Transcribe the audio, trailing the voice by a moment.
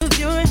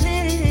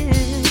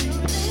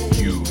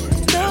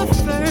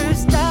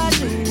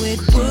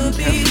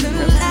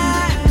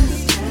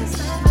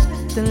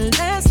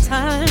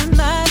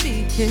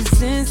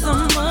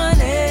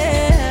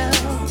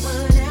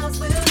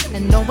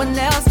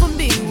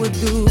would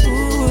do.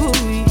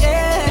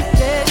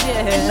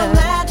 Yeah. And no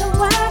matter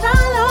what,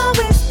 I'll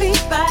always be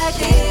back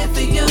here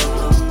for you.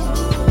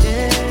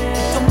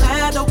 Yeah. No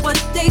matter what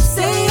they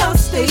say, I'll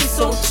stay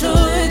so true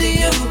to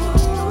you.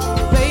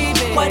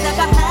 Baby.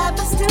 Whatever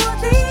happens till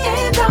the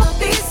end, I'll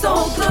be so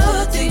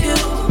good to you.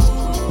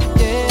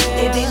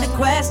 Yeah. It ain't a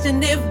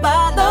question if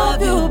I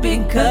love you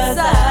because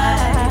I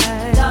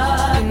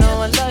love you. You know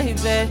I love you,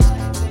 babe.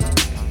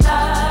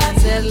 I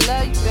said I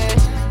love you, babe.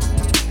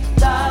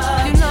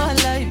 You know I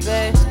love you,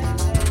 babe.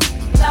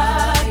 I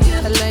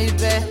love you,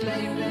 babe.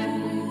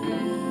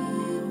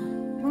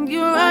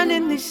 You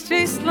running these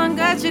streets long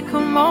as you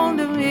come on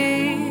to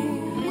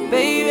me,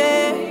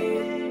 baby.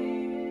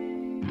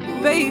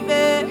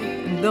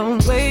 Baby,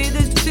 don't wait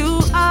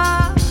until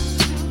I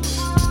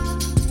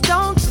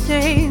don't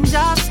change.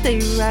 I'll stay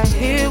right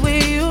here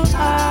where you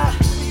are.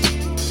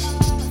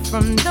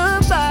 From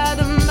the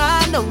bottom,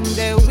 I know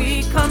that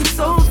we come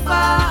so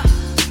far.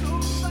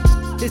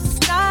 It's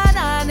not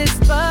honest,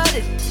 but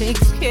it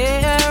takes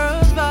care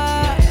of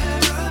us.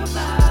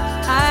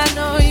 I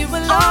know you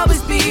will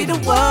always be the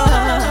one.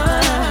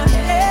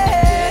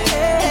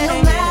 And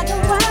no matter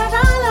what,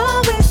 I'll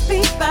always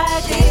be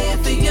back here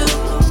for you.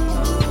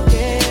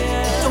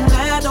 No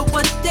matter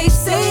what they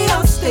say,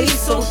 I'll stay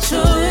so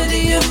true to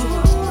you.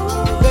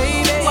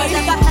 Baby.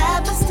 Whatever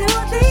happens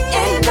till the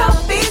end,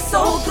 I'll be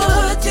so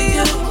good to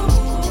you.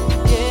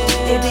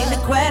 It ain't a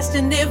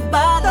question if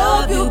I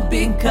love you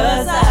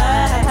because I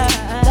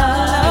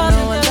love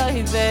you. I love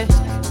you, babe.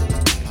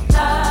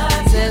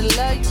 I said I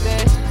love you,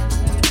 babe.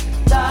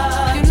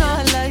 You know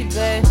I love you,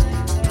 babe.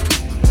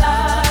 I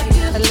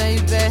love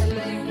you, babe.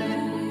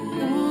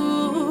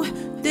 Ooh,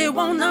 they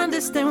won't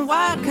understand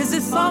why, cause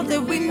it's all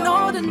that we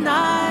know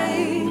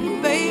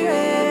tonight,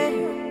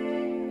 baby.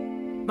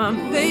 My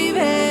baby,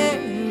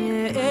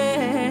 yeah.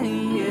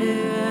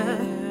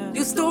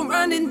 You still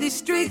running these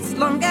streets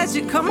long as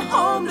you come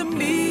home to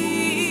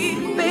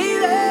me,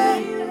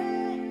 baby.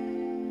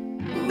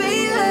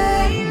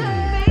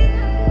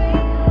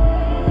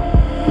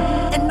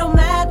 And no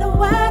matter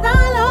what,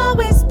 I'll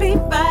always be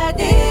right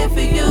there for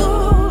you.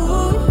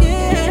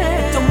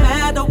 Yeah. No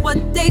matter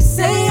what they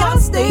say, I'll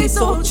stay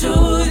so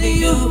true to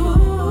you.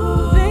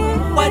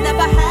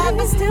 Whatever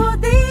happens till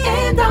the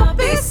end, I'll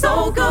be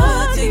so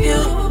good to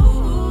you.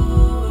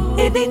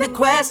 It ain't a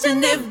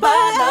question if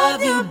I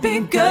love you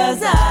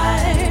because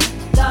I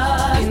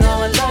love you. You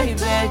know I love you,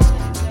 babe.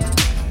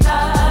 I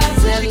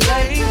said I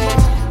love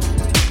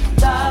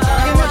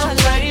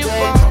you,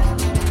 babe.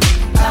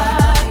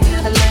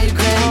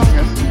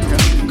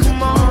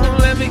 Come on,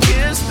 let me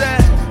kiss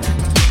that.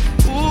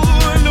 Ooh, I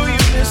know you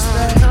missed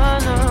that.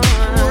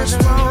 What's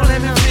wrong? Let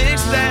me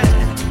fix that.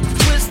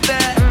 Twist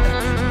that.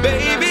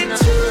 Baby,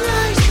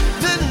 tonight's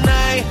the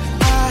night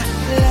I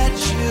let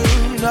you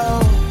know.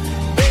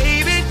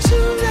 Baby,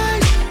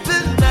 tonight's the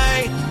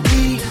night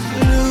we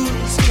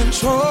lose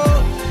control.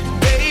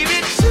 Baby,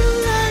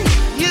 tonight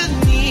you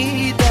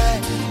need that.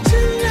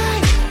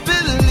 Tonight,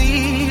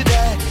 believe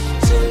that.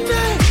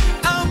 Tonight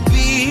I'll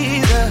be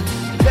the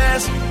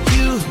best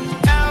you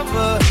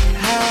ever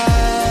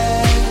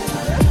had.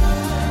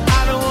 I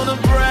don't wanna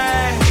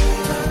brag,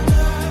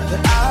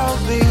 but I'll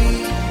be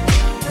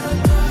the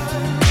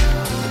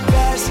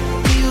best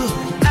you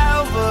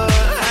ever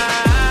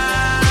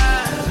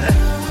had.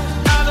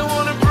 I don't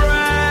wanna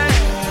brag,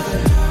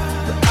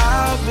 but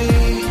I'll be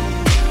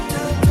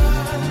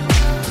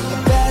the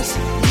best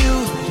you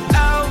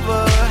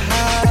ever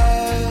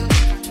had.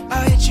 I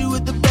hit you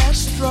with the best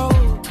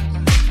stroke,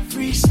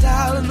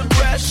 freestyle in the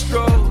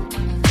breaststroke,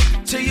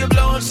 till you're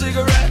blowing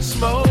cigarette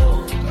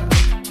smoke,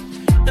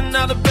 and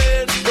now the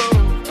bed's broke.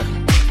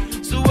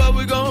 So what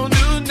we gonna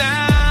do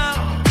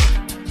now?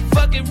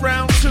 Fuck it,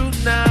 round two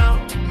now.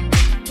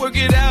 Work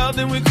it out,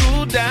 then we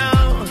cool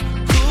down,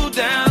 cool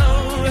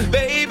down.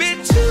 Baby,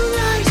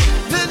 tonight's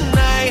the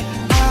night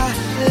I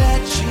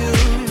let you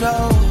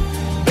know.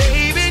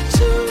 Baby,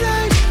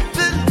 tonight's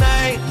the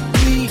night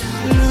we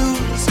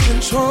lose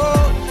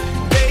control.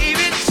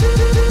 Baby,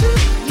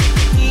 tonight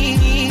you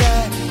need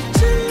that.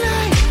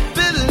 Tonight,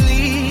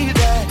 believe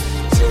that.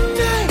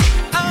 Tonight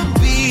I'll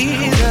be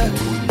the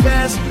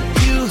best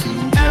you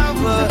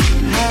ever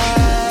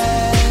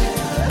had.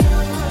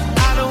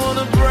 I don't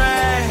wanna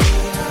brag,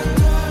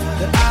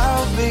 but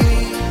I'll be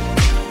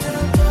the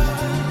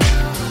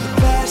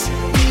best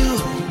you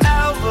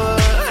ever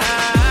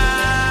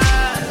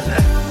had.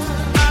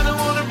 I don't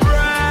wanna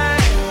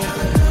brag,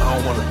 I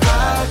don't wanna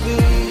brag. I'll be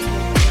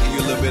Give you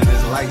a little bit of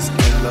this light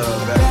skin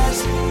love, the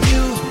best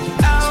you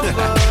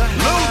ever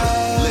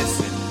had.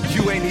 Listen,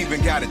 you ain't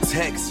even gotta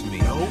text me.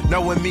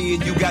 Knowing me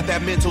and you got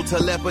that mental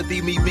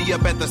telepathy, meet me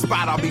up at the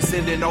spot, I'll be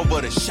sending over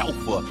the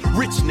chauffeur.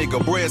 Rich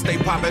nigga, bread stay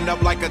popping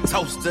up like a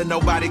toaster.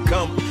 Nobody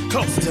come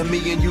close to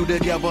me and you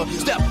together.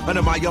 Step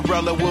under my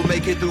umbrella, we'll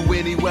make it through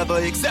any weather,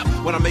 except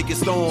when I make it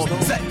storm.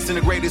 Sex in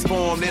the greatest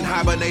form, then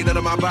hibernate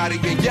under my body.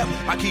 And yep,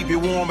 I keep it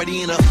warm at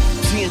the end of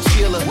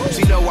chinchilla.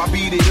 She know I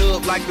beat it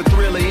up like the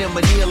Thriller in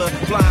Manila.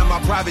 Flying my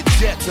private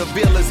jet to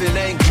villas in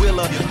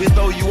Anguilla. Then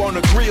throw you on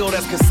the grill,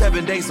 that's cause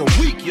 7 days a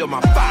week you're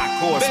my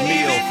 5-course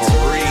meal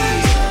for real.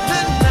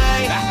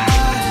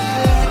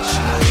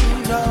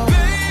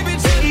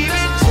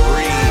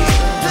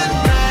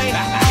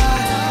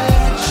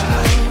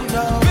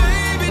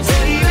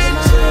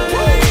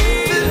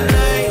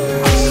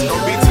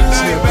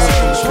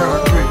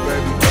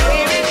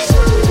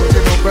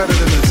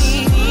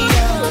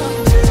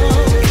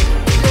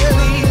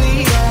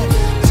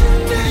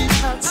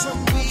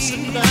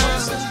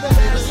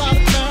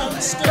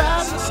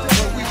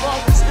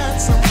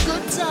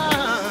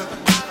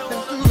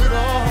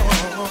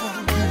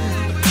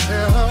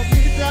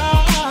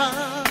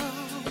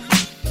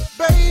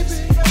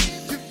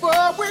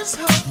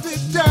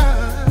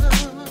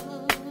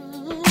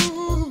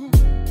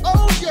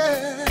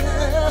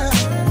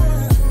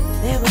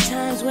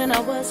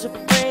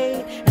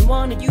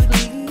 wanted you to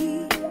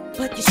leave,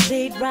 but you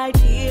stayed right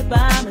here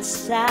by my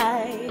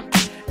side.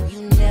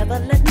 You never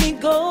let me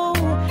go.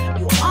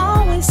 You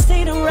always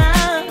stayed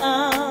around.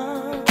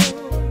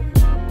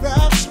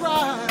 That's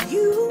right.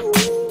 You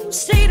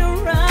stayed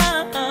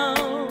around.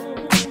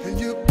 And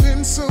you've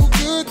been so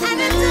good to me.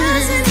 And it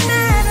doesn't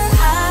matter.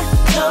 I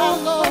know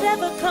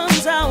whatever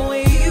comes our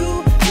way.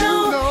 You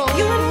know,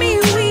 you and me,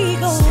 we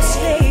gon'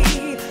 stay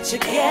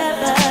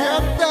together.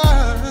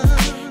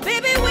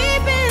 Baby,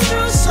 we've been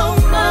through so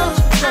much.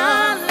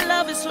 Our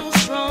love is so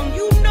strong.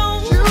 You know,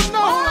 you and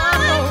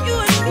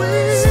me, we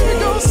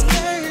gon'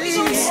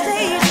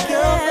 stay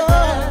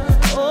together.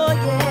 Oh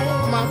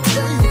yeah, my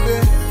baby.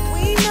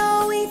 We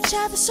know each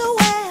other so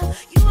well.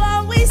 You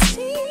always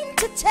seem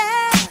to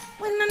tell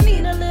when I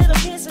need a little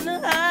kiss and a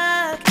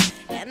hug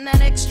and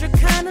that extra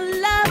kind of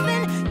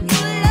loving. You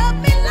love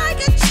me like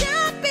a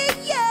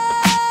champion.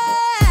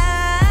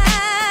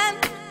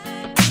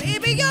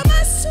 Baby, you're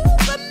my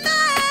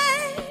Superman.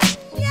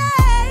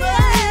 Yeah.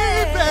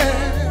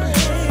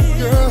 Baby,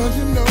 girl,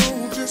 you know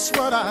just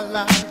what I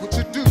like. What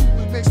you do,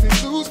 it makes me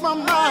lose my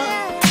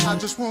mind. I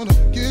just wanna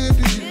give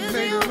to you,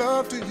 make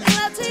love to you.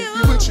 Take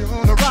you with you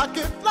on a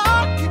rocket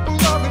flight. Keep on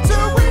loving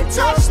till we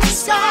touch the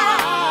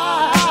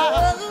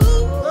sky.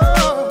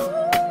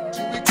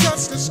 Till we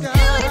touch the sky.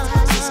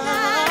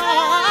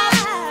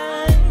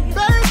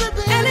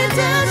 Baby, And it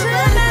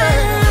doesn't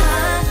matter.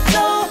 I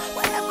know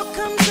whatever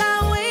comes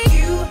our way.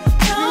 You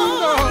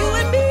know, you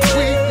and me,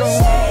 we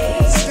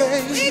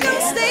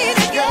gon' stay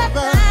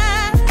together.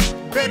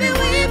 Baby,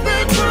 we've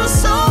been through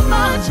so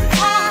much.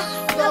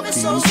 Our love is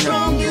so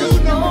strong. You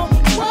know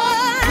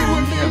what? You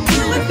and me,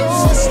 we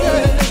gon'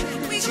 stay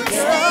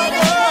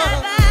together.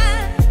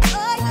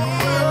 Oh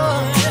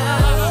yeah.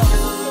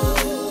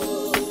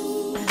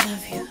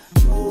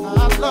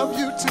 I love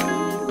you too.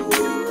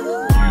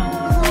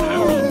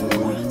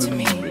 To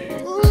me,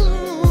 Ooh.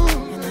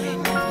 and I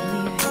ain't never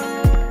leaving.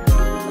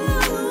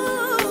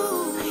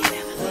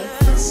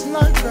 It's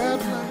like that,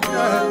 like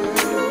that.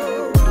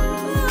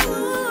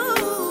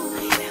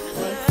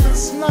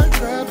 It's like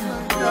that,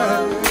 like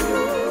that.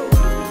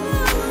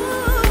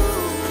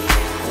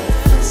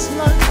 It's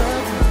like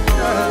that, like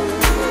that.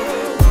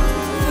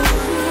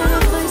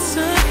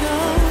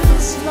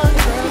 It's like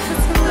that,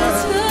 like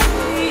that.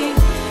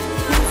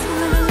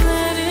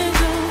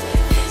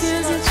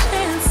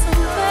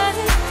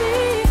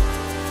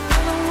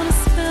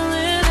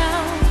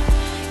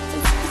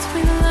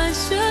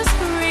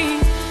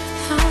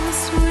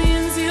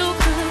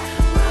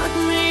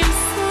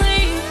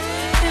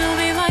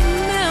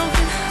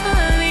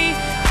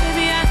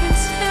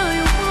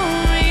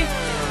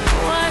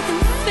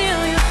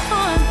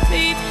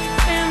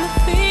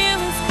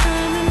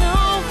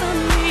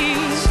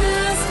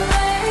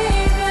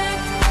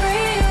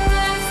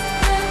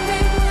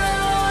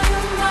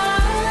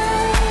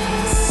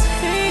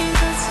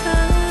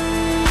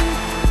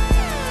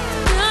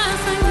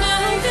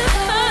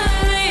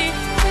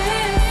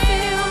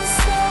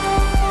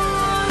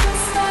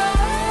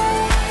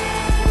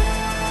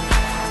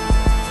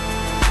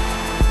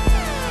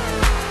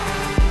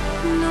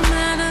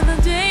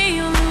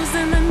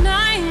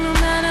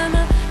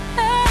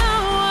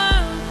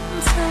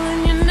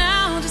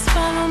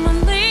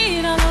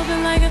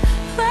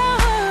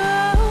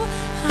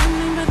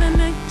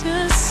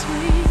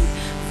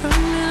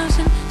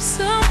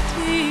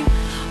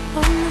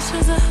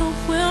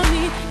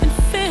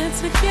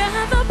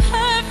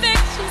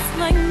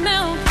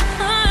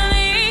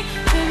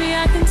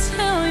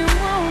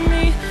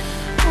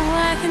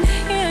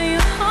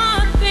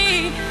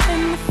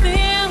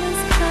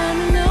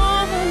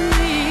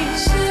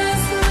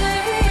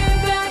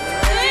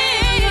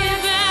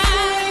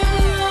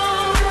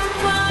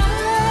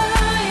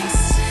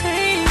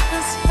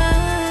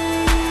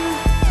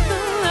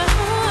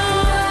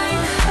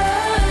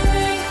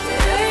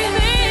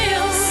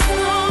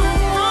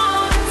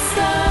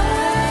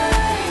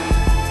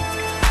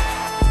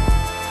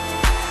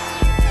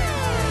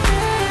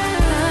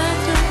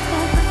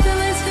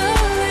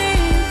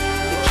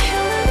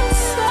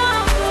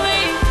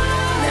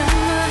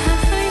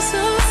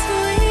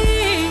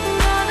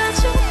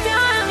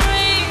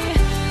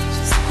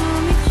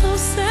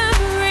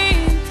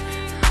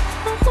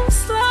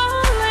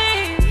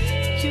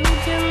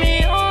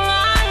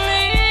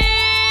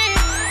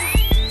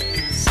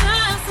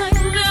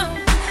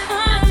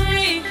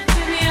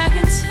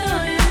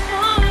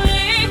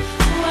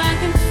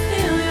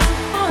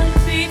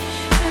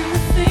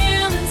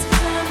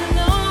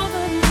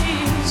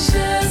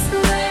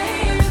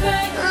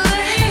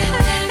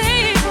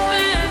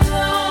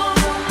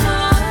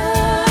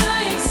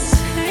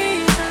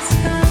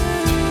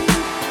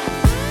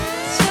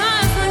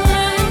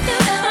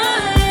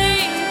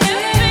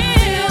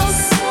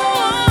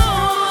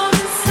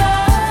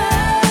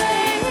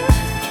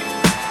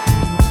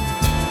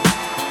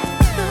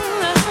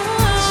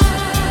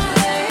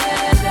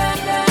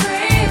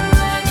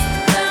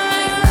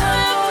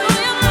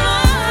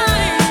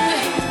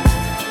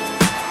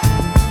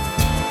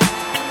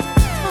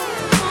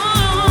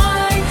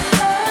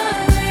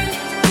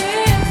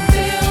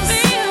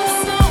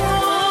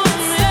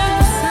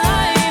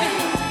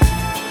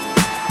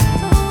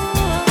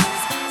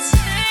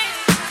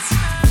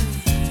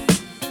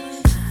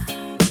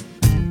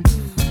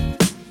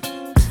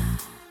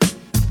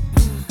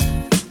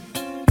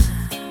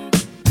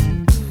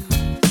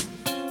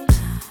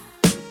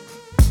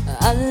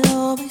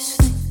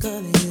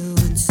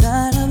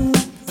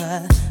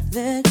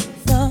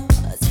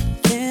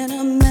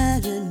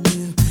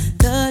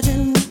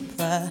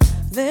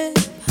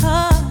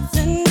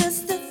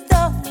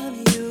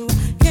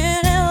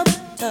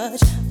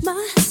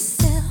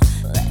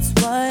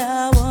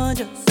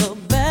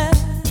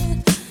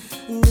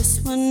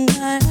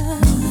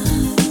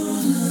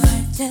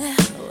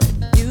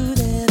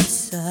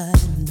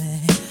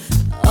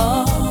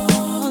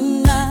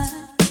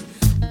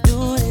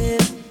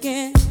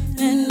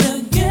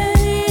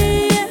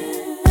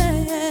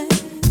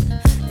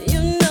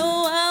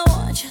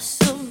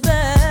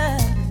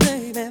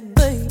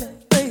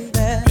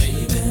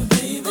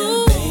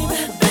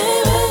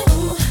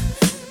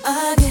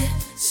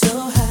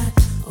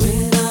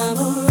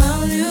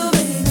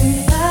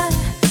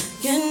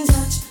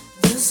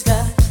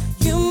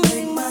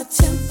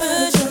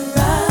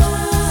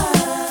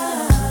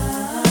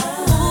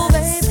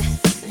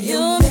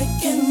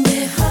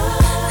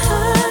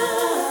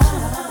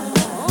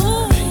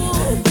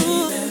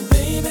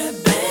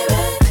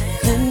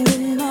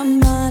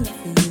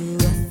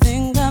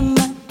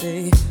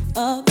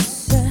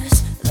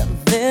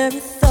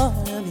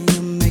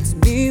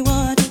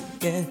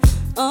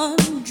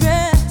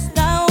 undressed.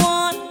 I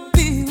wanna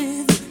be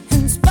with you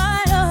in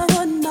spite of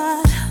what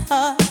my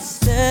heart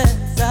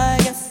says. I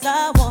guess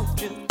I want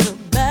you to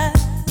back.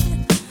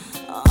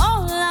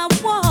 All I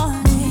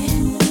want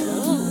is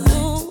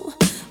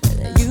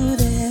with you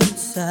there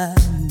inside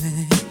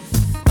me.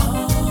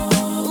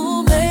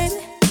 Oh,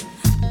 baby,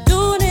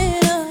 doing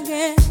it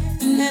again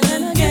and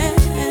again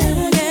and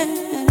again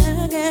and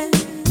again.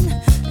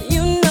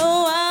 You know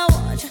I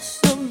want you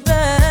so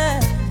bad,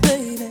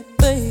 baby,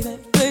 baby,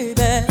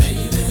 baby.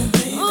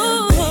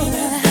 Ooh,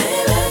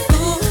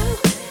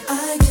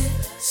 I get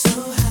so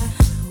high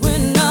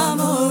when I'm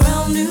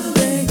around you,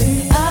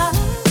 baby. I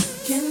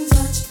can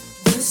touch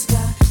the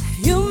sky.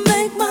 You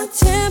make my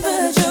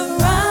temperature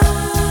rise.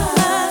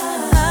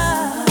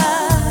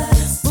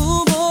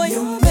 Ooh, boy,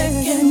 you're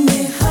making me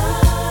high.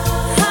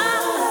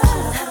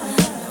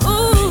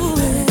 Ooh,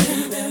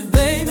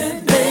 baby,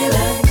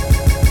 baby.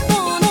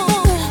 Oh, no.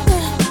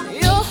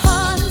 Your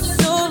heart and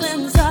soul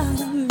inside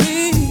of me.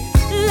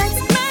 Let's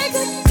make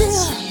a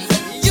deal.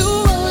 You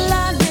and I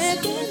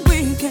live, we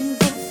can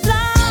go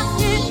flying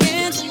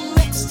into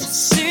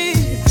ecstasy.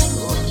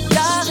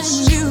 Darling,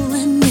 you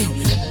and me,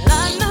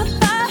 light my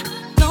fire,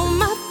 blow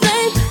my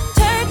flame.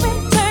 Take me,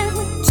 take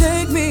me,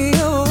 take me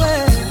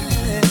away.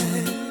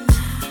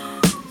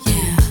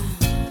 Yeah.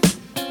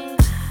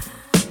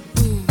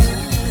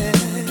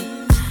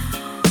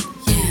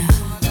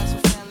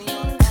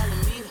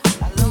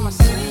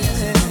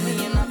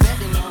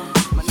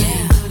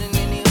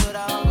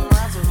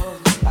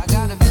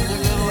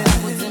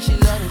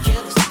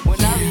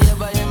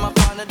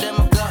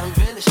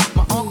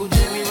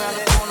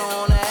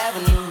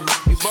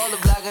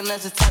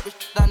 That's the type of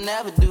shit I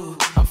never do.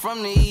 I'm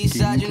from the east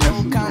side, you know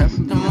what kind of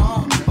I'm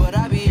on. But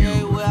I be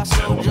everywhere, I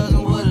sold drugs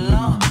and wood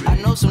alone. I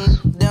know some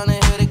down the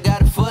hill that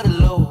got it for the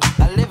low.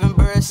 I live in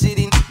Bird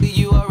City,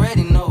 you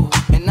already know.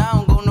 And I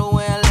don't go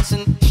nowhere unless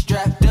I'm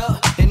strapped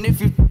up. And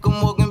if you fuck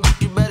 'em walking,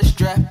 you better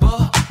strap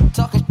up.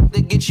 Talking shit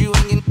that get you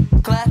and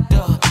get clapped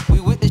up. We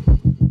with this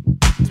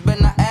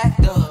better not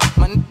act up.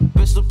 My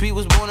Pistol P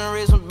was born and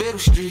raised on Biddle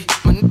Street.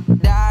 My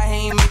died,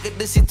 he ain't make it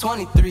this year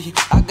 23.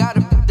 I got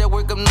a that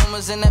work up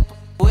numbers in that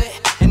wet.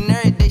 And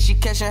every day she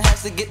catching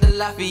has to get the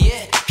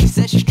Lafayette. She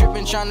said she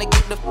stripping trying to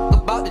get the fuck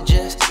about the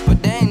jets.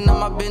 But they ain't none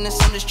my business,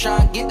 I'm just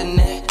trying to get the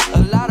net. A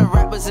lot of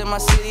rappers in my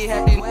city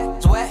had these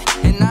wet.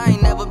 And I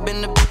ain't never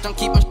been the bitch, I'm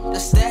keeping shit a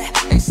stat.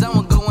 Hey,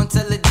 someone go and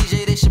tell the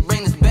DJ they should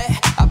bring this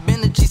back. I've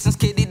been the G since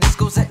Kitty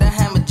Discos at the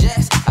Hammer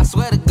Jacks. I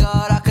swear to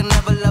God, I could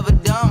never love a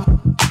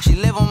dumb. She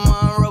live on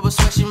Monroe, but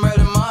swear she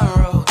murdered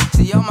Monroe.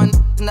 See, all my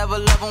never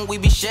love them, we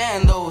be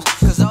sharing those.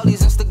 Cause all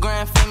these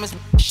Instagram famous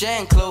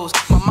sharing clothes.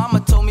 My mama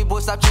told me, boy,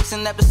 stop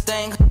chasing that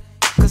thing.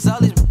 Cause all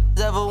these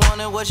ever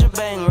wanted was your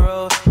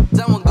bankroll.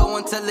 Someone go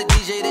and tell the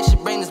DJ they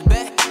should bring this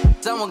back.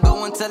 Someone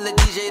go and tell the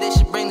DJ they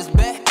should bring this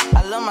back.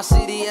 I love my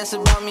city, yes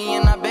about me,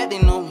 and I bet they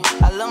know me.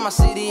 I love my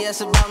city,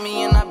 yes about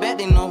me, and I bet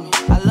they know me.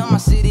 I love my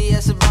city,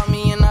 yes about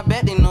me, and I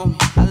bet they know me.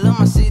 I love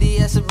my city,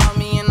 yes about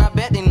me, and I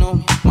bet they know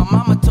me. My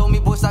mama told me,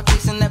 boy, stop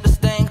chasing that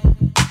thing.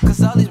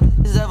 Cause all these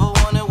ever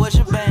wanted was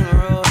your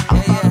bankroll.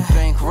 Yeah,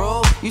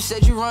 bankroll. You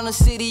said you run a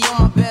city,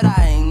 on my bet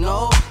I ain't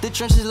know. The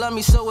trenches love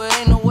me, so it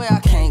ain't no way I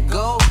can't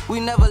go. We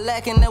never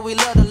lacking that we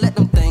love to let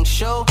them things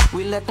show.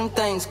 We let them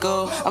things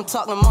go. I'm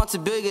talking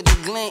Montebello to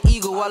Glen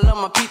Eagle. I love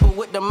my people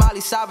with the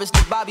Miley Cyrus,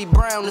 the Bobby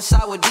Brown, the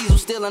Sour Diesel.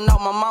 Stealing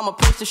out my mama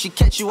purse. If she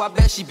catch you, I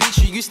bet she beat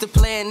you. Used to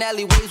play in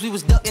alleyways, we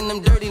was ducking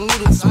them dirty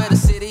needles. I swear the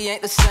city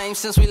ain't the same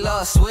since we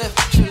lost Swift.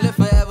 She lived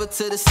forever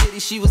to the city,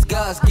 she was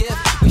God's gift.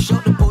 We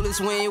showed the police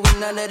we ain't with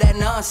none of that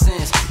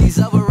nonsense. These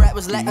other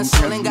rappers lacking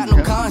soul, ain't got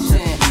no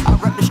content. I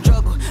rap the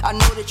struggle, I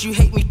know that you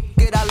hate me.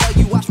 Good, I love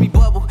you, watch me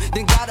bubble.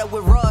 Then got up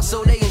with Ross,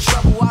 so they in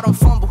trouble. I don't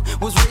fumble.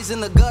 Was raised in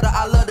the gutter,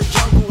 I love the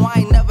jungle. I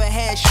ain't never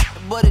had shit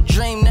but a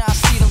dream. Now I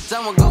see them.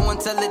 Someone go and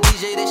tell the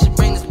DJ they should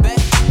bring this back.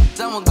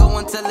 Someone go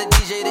and tell the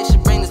DJ they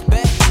should bring this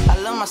back. I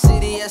love my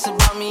city, yes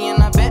about me,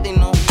 and I bet they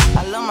know.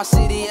 I love my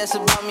city, yes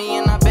about me,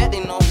 and I bet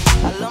they know.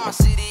 I love my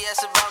city,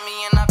 yes about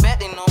me, and I bet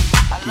they know.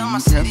 I love my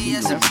city,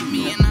 yes about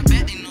me, and I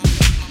bet they know.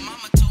 My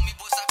mama told me,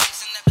 boy, stop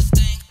chasing that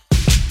thing.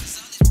 Cause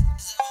all these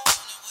ever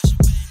wanted was your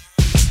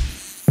bankroll.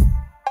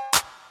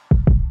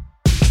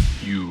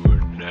 You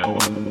are now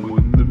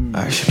in the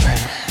mix.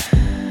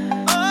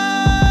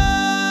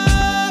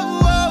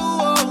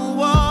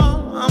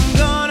 I'm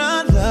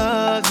gonna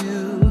love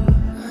you,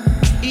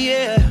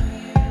 yeah,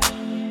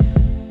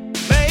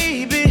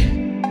 baby.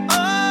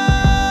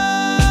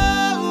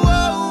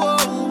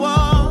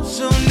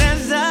 Soon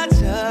as I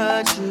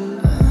touch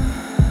you,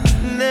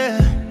 yeah,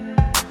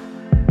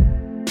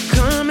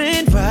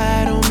 coming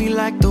right on me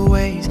like the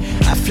waves.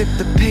 I flip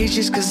the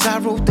pages 'cause I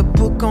wrote the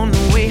book on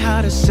the way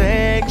how to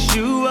sex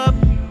you up.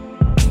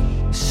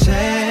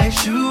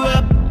 Sex you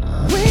up.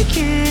 We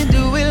can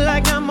do it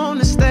like I'm on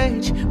the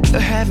stage. We'll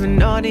have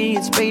an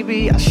audience,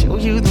 baby. I'll show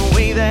you the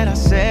way that I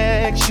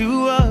sex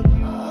you up.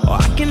 Or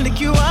I can lick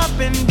you up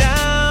and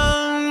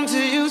down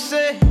till you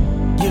say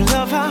you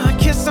love how I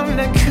kiss on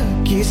that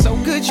cookie. So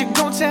good you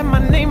gon' tap my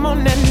name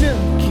on that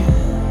nookie.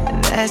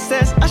 That's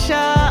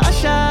Usher,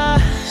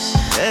 Usher.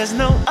 There's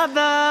no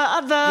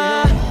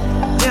other.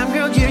 Damn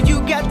girl, yeah, you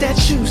got that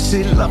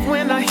juicy love.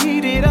 When I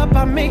heat it up,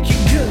 I make you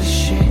good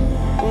shit.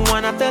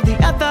 One after the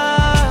other.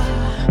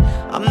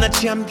 I'm the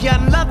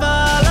champion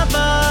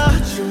lover.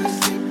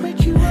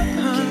 Wake you up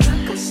again.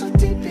 I got so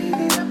deep, beat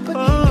it up again.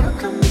 Girl,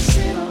 come and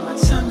sit on my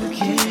tongue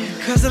again.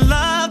 Cause I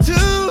love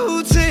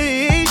to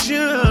taste you.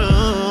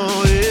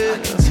 Yeah. I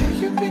can tell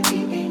you've been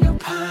eating your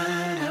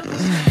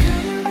pineapples.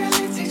 Girl, it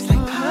really tastes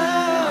like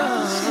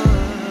pineapples.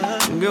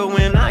 Girl,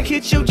 when I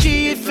hit your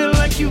G, it feel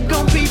like you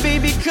gon' be,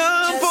 baby,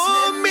 come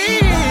for me.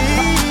 Yeah.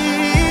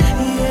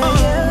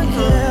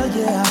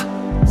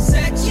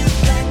 Set you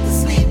back to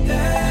sleep,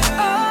 girl.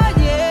 Oh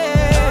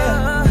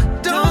yeah.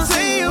 Don't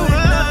say you were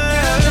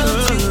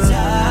too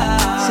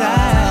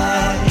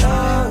tired.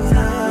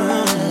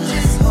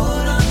 Just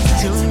hold on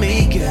tight To me,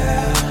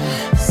 girl.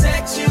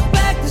 Set you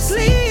back to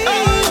sleep.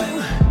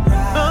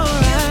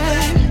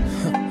 Alright.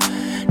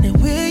 Now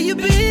where you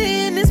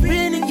been? It's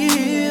been a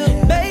year.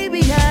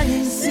 Baby, I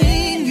ain't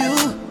seen you.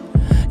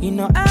 You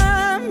know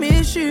I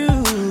miss you.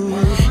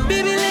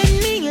 Baby, let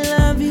me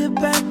love you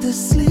back to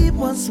sleep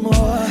once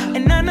more.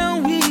 And I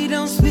know we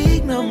don't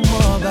speak no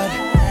more, but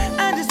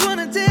I just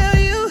wanna tell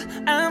you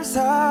I'm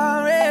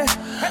sorry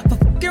for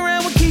fucking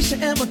around with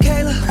Keisha and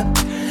Michaela,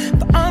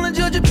 for all the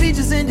Georgia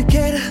Peaches in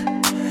Decatur,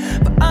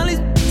 for all these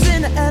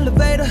in the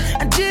elevator.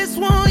 I just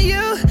want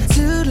you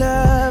to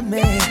love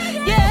me.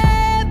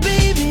 Yeah,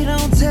 baby,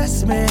 don't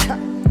test me.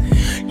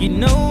 You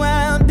know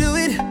I'll do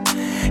it.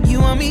 You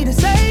want me to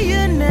say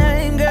your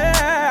name,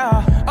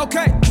 girl?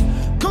 Okay,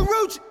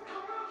 Karuchi.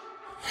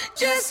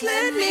 Just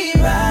let me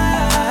ride.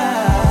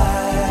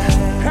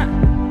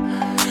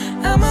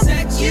 I'ma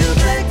set you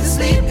back to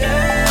sleep,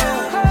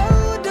 girl.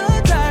 Hold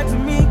on tight to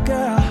me,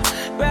 girl.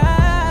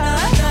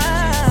 Ride.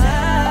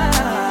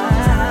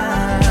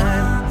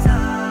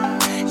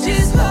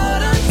 Just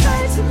hold on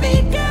tight to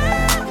me,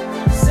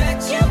 girl.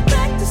 Set you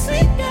back to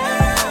sleep,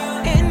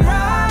 girl. And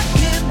rock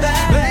it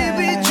back.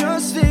 Baby,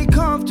 just stay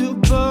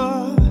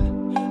comfortable.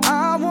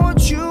 I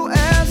want you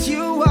as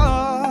you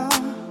are.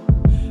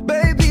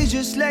 Baby,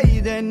 just lay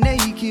there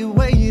naked,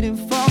 waiting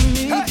for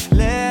me.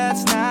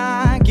 Let's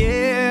not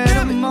get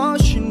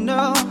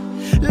emotional.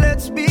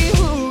 Let's be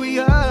who we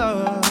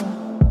are.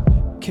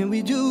 Can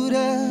we do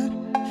that?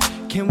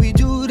 Can we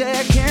do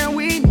that? Can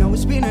we? No,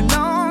 it's been a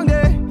long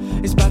day.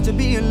 It's about to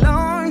be a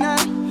long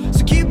night.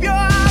 So keep your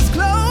eyes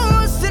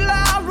closed till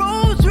I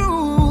roll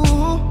through.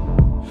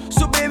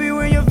 So baby,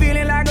 when you're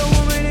feeling like a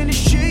woman in the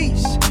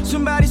sheets,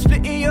 somebody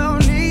splitting your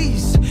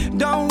knees,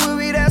 don't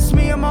worry, that's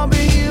me. I'm over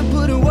here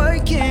putting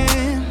work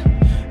in.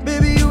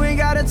 Baby, you ain't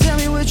gotta tell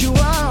me what you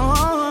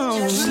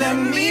want. Just let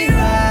me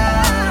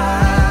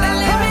ride.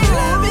 Let me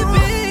love you,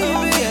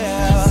 baby.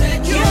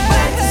 Set you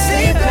back to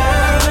sleep,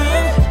 girl.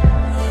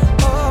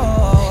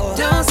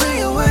 Don't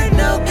say a word,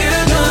 no,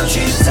 girl, don't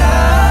you stop.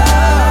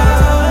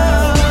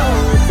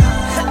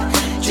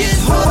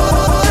 Just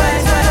hold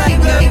tight,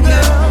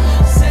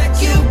 girl. Set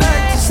you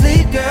back to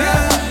sleep,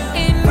 girl.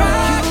 And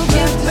rock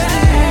you back.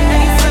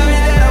 Ain't sorry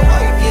that I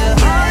woke you.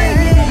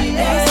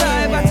 Ain't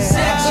sorry about the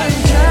set you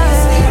back to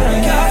sleep.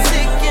 Got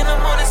sick in the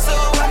morning so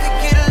I could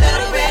get a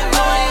little bit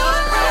more. You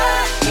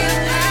rock you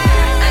back.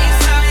 Ain't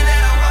sorry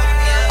that I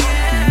woke you.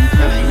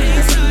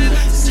 Ain't sorry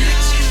about the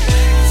set you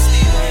back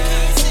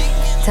to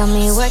sleep. Tell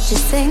me what you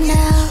say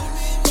now.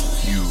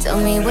 Tell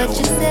me what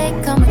you say,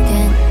 come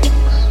again.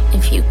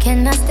 If you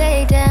cannot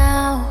stay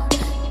down,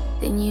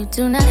 then you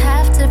do not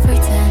have to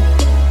pretend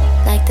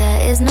like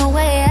there is no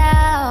way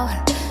out.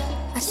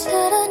 I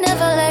should've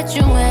never let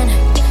you in,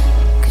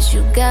 cause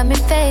you got me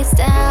face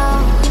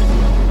down.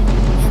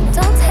 And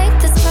don't take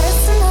this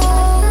personal.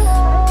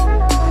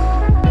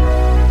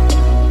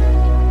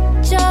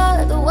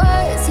 You're the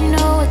worst, you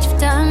know what you've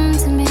done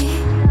to me.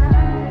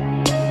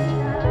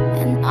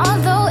 And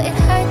although it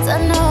hurts,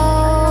 I know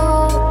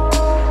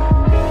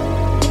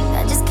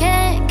I just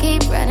can't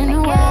keep running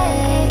away.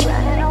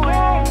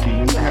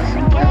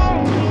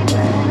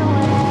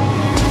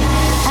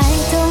 I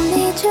don't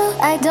need you,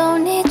 I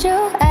don't need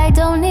you, I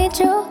don't need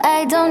you,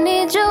 I don't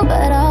need you,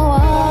 but I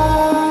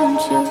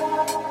want you.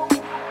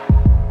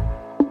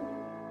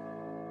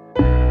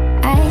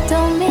 I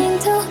don't mean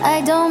to,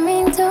 I don't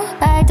mean to,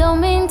 I don't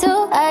mean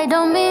to, I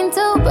don't mean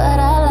to, but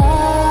I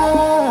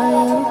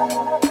love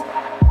you.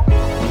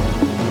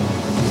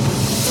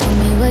 Tell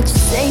me what you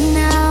say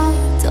now,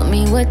 tell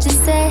me what you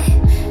say.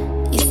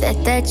 You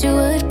said that you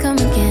would come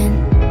again.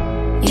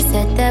 You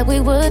said that we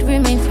would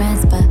remain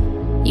friends, but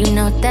you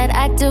know that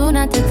I do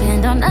not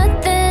depend on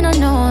nothing or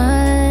no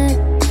one.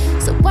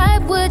 So why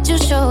would you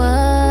show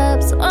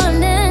up so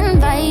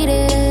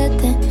uninvited,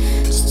 then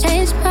just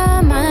change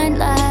my mind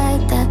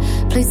like that?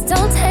 Please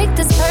don't take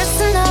this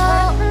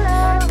personal,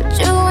 but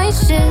you ain't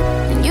shit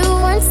and you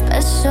weren't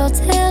special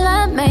till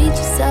I made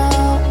you so.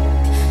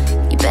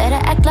 You better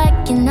act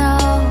like you know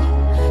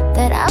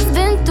that I've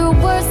been through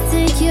worse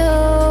than you.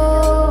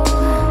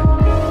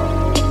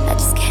 I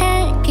just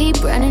can't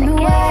keep running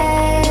away.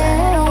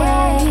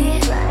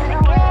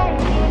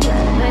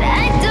 But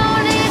I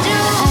don't need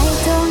you, I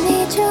don't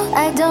need you,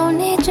 I don't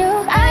need you,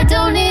 I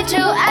don't need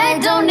you, I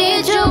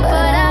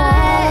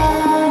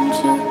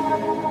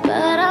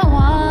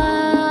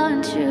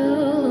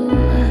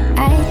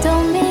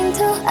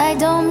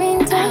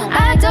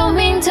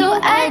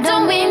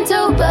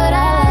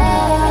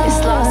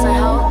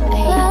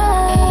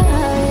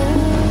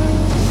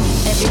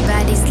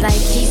like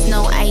he's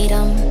no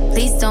item.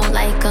 Please don't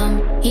like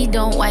him. He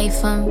don't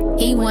wife him.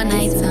 He one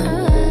night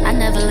him. I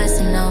never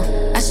listened,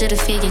 no. I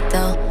should've figured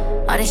though.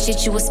 All that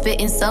shit you was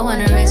spitting so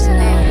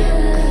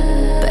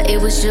unoriginal. But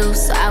it was you,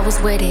 so I was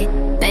with it.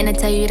 Then I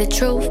tell you the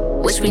truth,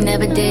 wish we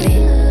never did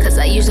it. Cause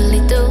I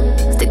usually do,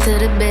 stick to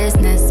the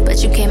business.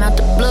 But you came out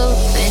the blue,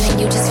 and then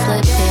you just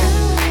flipped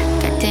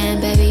it. Goddamn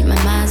baby, my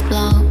mind's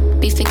blown.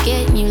 Be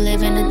forgetting you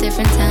live in a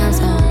different time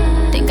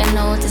zone. Think I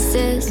know what this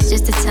is, it's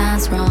just the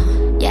time's wrong.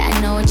 Yeah, I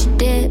know what you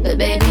did, but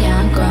baby,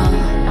 I'm grown.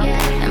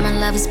 And my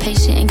love is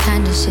patient and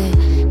kind of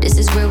shit. This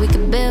is where we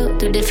could build,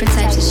 do different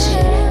types of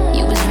shit.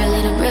 You was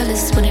really the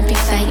realest, wouldn't be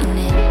fighting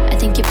it. I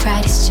think your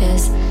pride is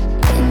just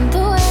in the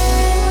way.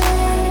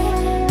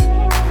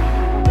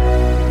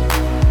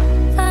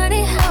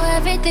 Funny how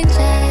everything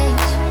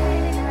changed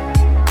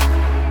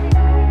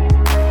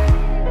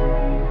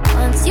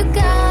once you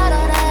got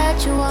all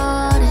that you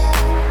wanted.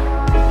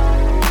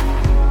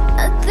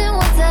 Nothing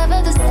was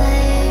ever the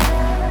same.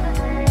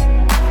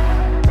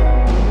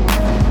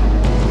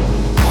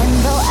 And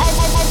though I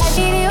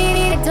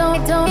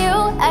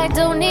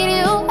don't need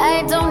you,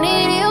 I don't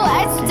need you,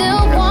 I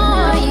still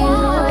want you.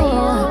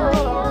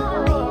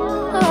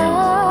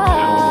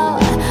 Oh,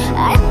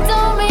 I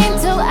don't mean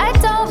to, I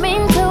don't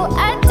mean to,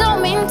 I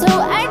don't mean to,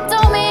 I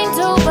don't mean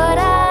to, but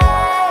I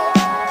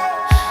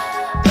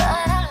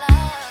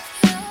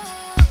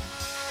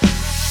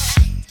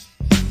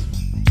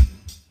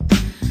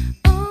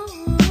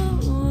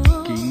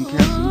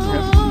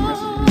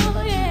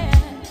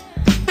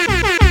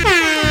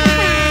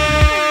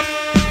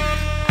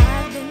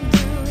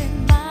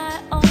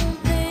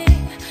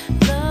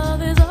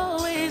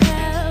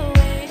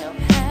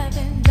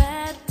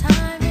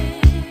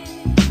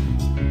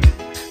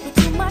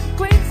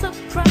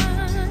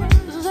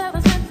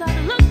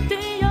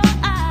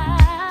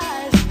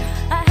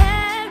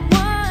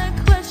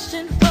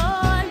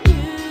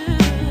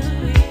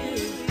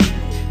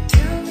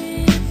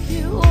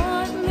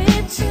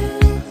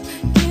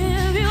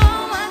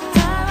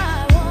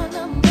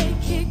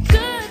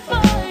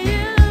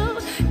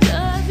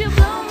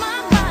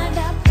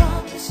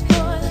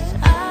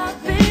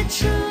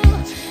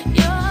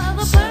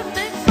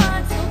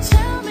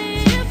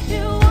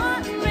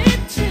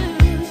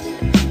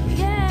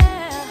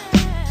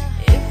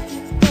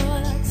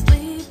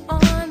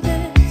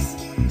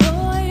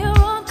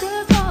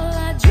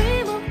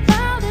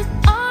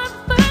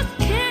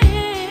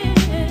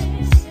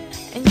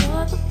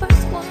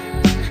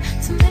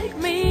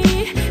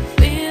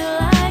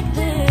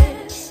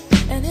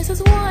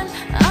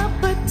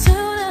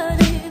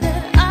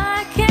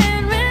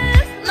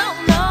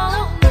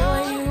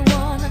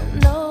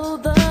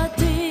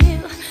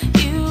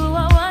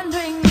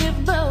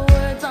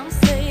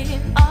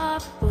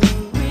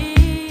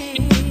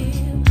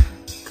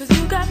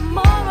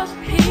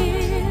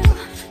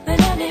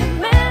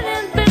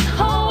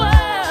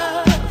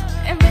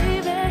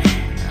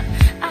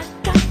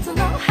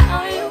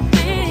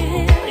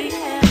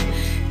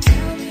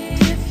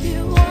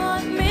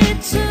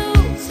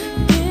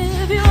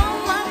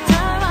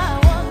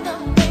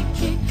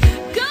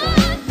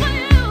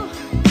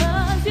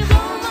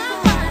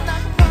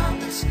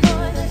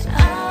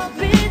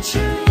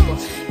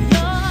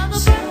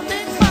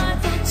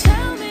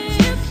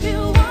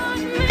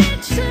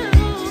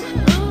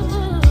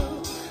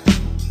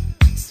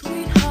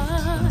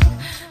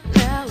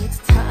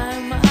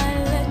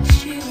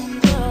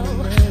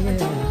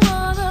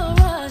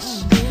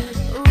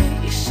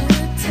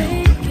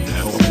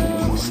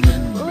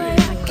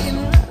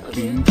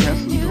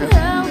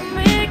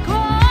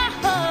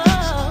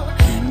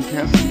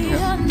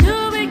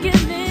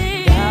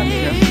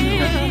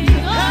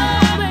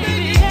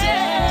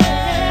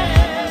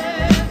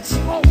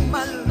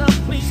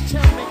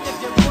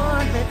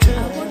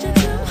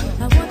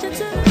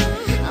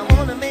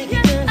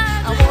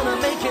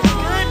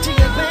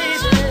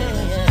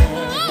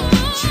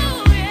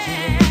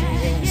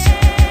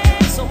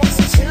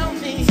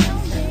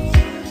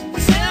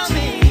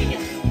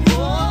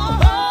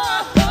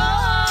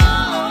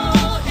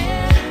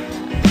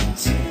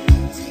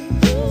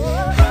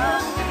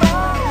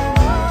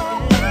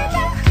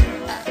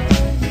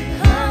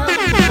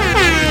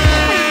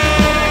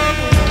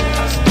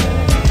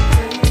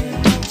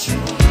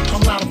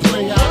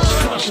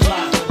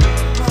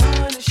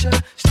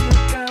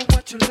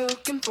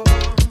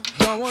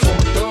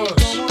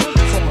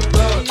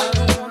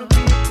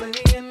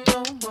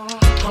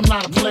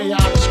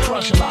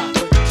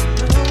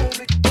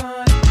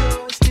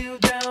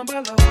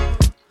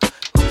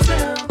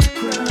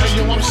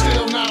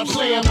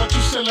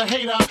still a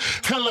hater.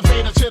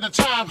 Elevator to the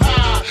top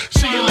high.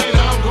 See you later,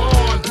 I'm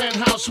gone.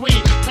 Penthouse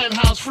suite,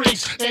 penthouse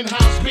freaks,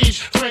 in-house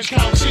beach, French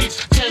couch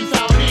seats,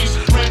 10,000 piece,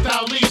 rent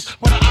out lease,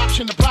 with an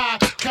option to buy.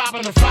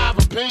 Copping a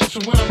 5 Benz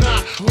from when I'm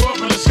not. Up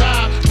in the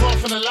sky,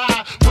 rough in the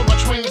lie, with my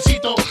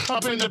twincito,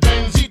 up in the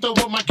Benzito,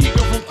 with my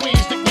Kiko from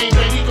Queens, nickname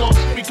Benito.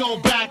 We go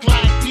back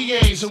like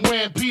PAs and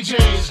wearing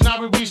PJs. Now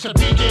we reach the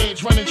B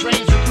gauge, running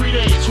trains for 3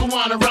 days. Who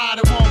wanna ride?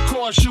 It won't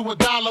cost you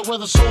 $1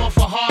 with a sword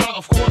for harder.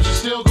 Of course, you're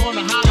still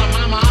gonna holler,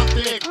 mama, I'm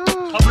thick.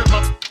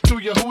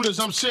 your hooters,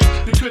 I'm sick.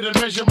 You couldn't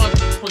measure my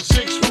with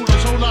 6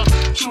 rulers. Hold up,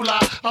 true lie,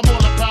 I'm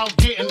all about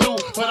getting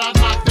loot, but I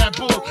knock that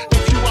bull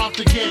if you out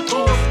to get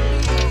cool.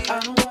 I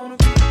don't wanna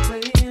be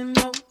playing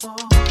no more.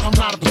 I'm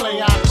not a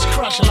player, I just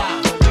crush a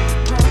lot.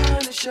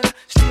 Punisher,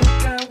 still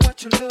got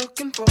what you're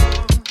looking for.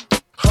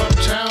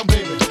 Uptown,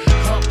 baby,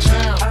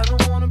 uptown. I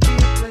don't wanna be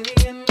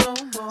playing no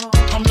more.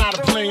 I'm not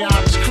a player,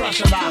 I just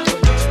crush a lot.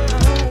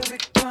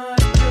 Big Pun,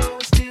 Joe,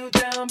 still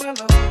down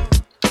below.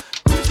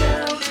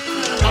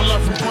 I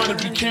love from Point of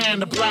Buchanan,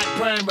 the black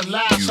brand, but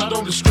last I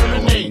don't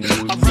discriminate.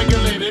 I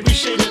regulate every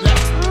shade of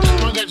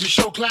that. Long as you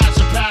show class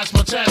and pass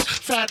my test.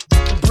 Fat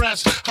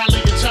breasts,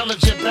 highly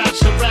intelligent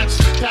bachelorettes.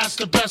 That's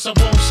the best, I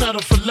won't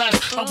settle for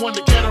less. I want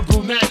to get a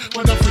brunette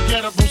with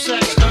unforgettable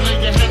sex. I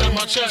lay your head on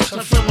my chest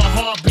and feel my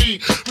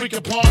heartbeat. We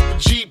can park the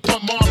Jeep,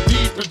 put more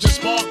deep and just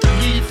spark the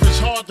leaf. It's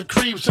hard to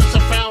creep since I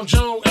found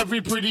Joe.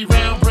 Every pretty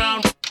round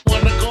brown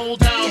wanna go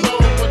down low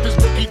with this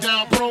boogie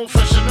down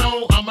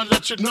professional. I'ma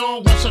let you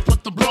know once I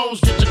put the blows.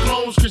 Get your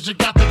clothes, cause you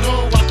got to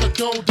go out the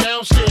door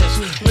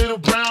downstairs. Little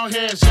brown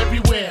hairs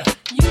everywhere.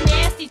 You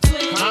nasty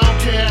twin. I don't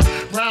care.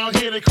 Round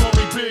here they call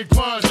me Big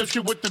Puns. If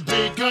you with the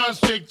big guns,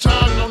 big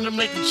tongue, known to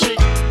make a chick.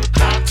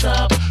 Hot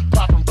tub,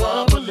 poppin'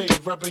 bubbly,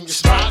 rubbing your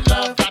spot,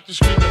 love. Got to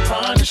scream and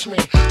punish me,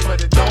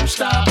 but it don't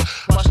stop.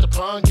 Watch the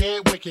pun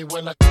get wicked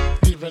when I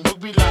even look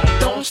be like,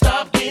 don't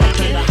stop, get it.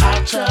 In a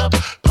hot tub,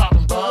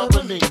 poppin'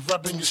 bubbly,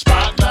 rubbing your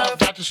spot, love.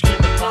 Got to scream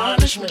and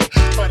punish me,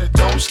 but it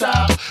don't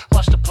stop.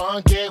 Watch the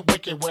pun get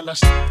wicked when I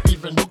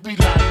even look be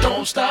like,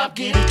 don't stop,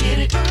 get it, get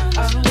it.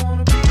 I don't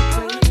wanna be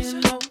playing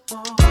no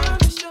more.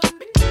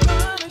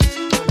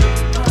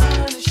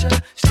 Punisher,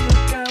 still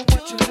got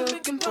what you're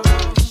looking for.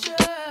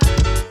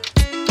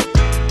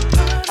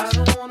 I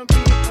don't wanna be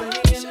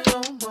playing no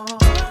more.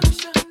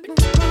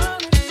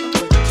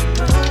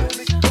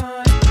 Big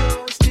Pun,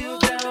 Joe, still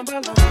down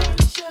below.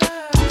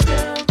 Who's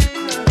down to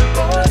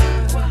cry?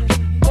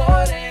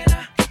 Morena,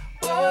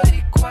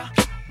 Boricua,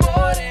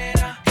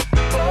 Morena,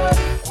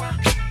 Boricua,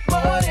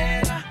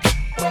 Morena,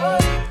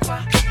 Boricua,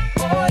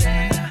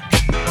 Morena,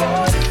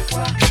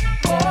 Boricua,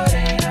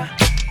 Morena,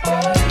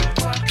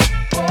 Boricua,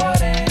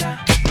 Morena.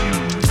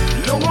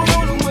 No more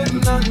rolling with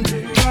nothing to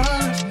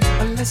rush,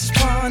 unless it's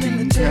fun in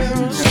the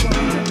terror zone.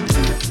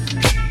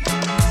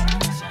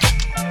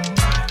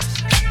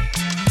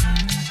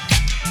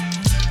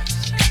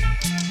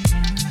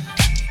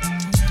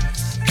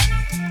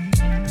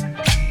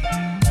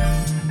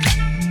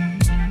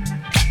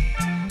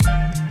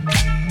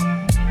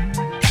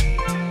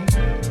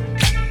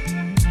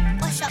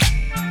 What's up?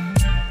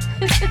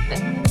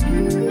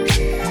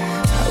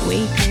 I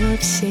wake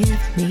up 7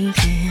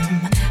 a.m.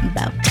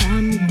 About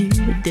time to do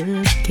it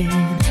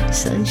again.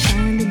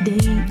 Sunshine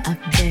today, I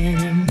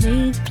better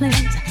make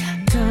plans.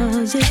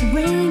 Cause it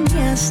rained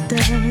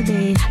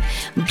yesterday,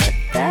 but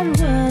that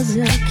was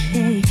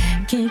okay.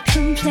 Can't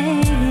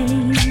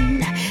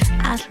complain,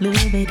 I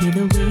love it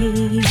either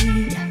way.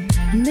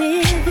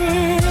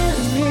 Living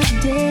every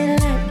day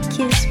like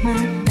it's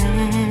my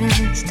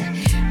last.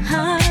 I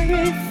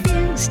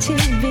refuse to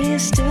be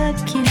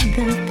stuck in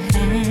the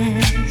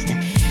past.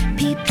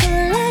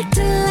 People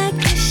acting like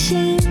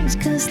machines,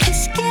 cause they're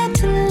scared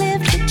to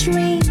live the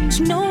dreams.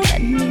 Know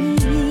that me,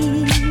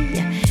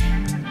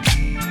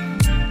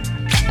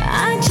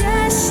 I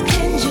just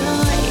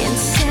enjoy and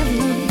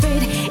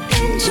celebrate.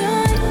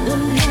 Enjoy the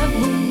love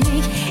we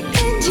make.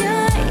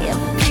 Enjoy,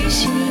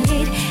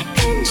 appreciate.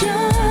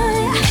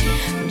 Enjoy,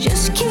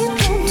 just keep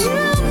on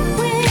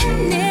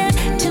doing it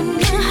till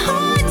my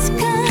heart's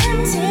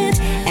content.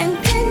 And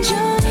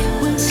enjoy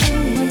when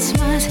someone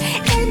smiles.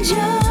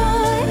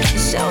 Enjoy,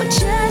 so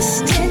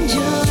just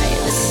enjoy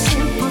the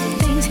simple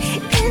things.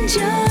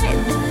 Enjoy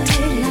the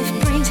day life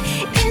brings.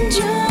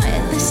 Enjoy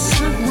the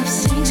song love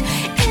sings.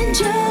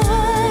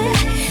 Enjoy,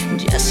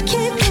 just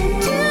keep on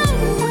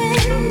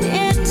doing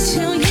it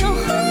till your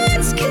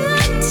heart's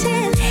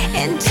content.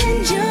 And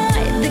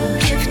enjoy the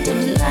gift of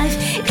life.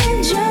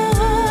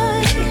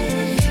 Enjoy,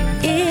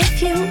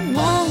 if you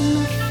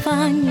wanna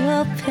find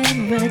your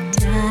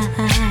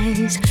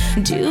paradise,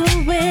 do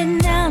it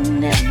now,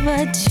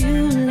 never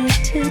too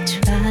late to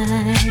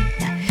try.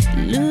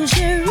 Lose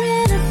your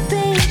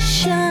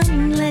inhibition,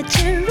 let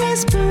your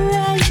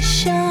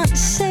inspiration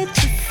set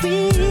you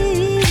free.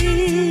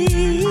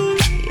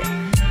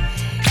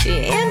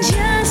 And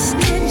just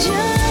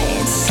enjoy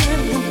and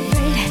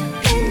celebrate.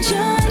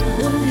 Enjoy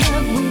the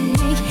love we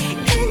make.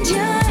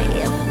 Enjoy,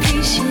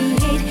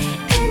 appreciate.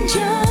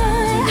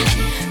 Enjoy,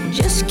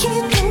 just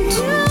keep on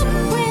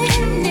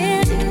doing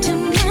it till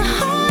my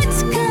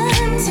heart's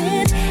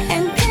content.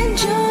 And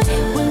enjoy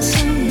when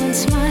someone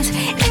smiles.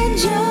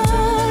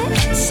 Enjoy,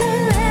 so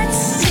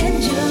let's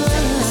enjoy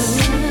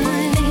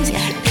things.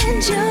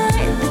 Enjoy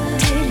the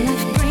day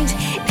life brings.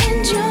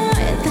 Enjoy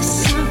the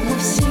song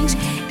love sings.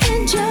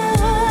 Enjoy,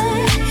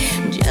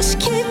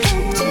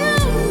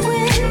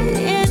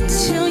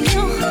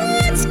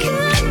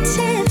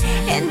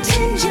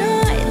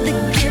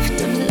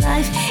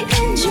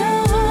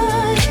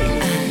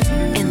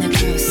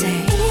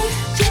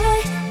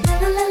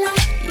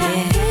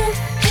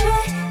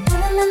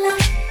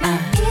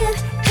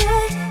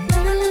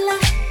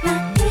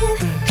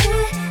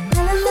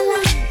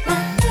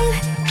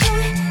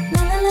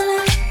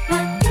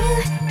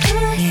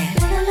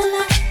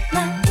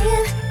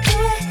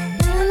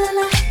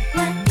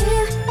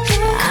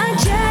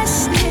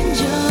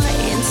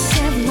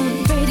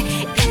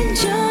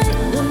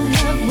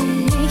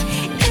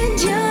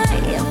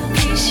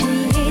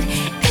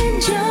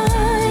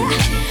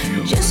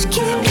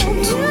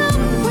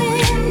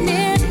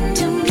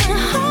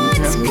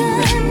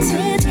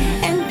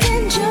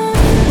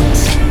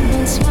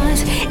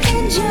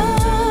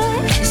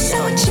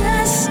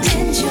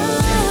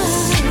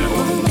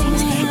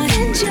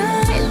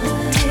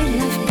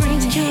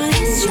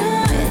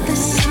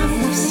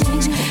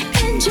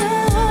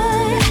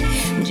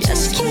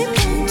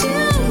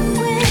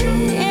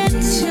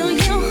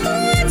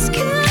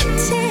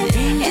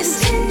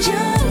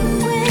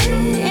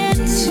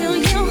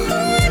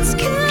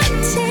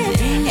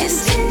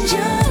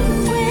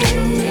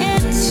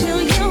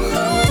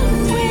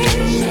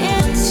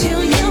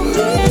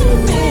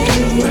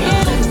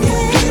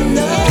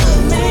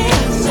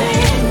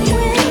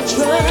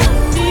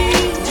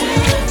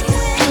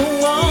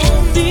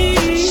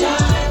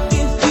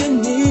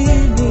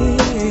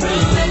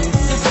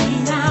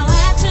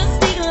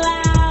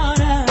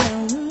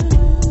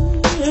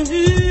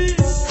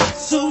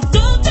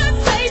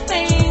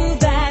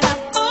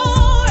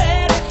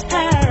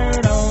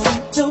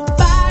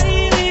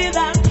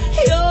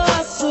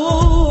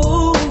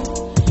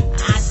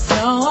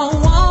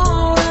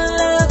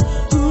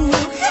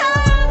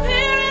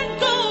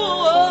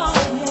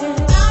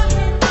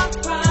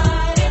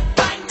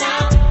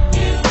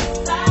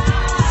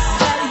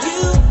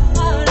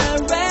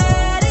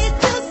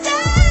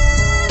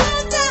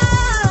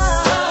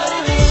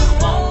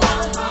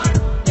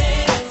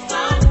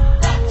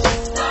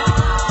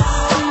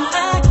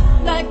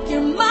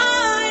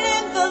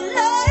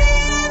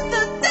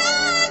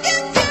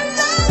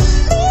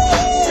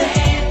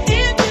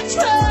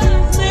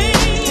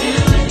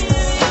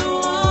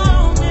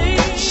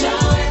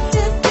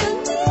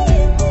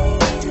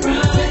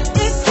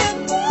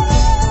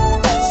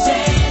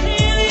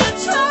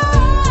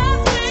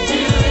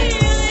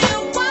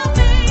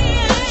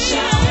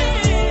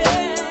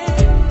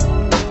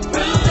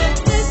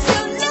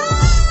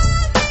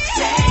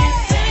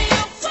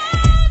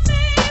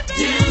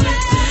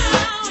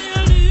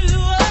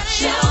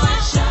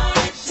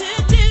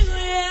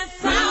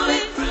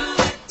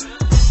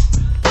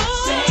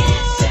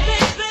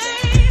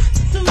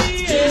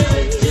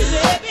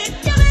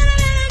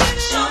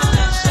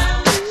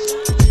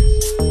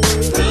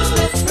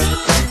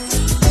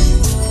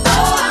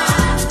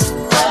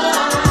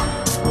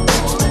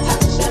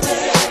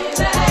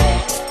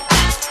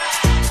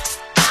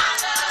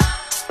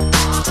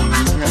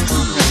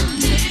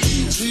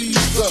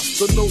 us,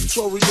 the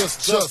notorious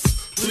just.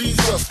 Please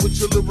us with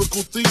your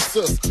lyrical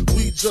thesis.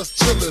 We just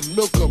chillin',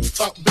 milk 'em,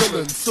 top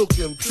billin',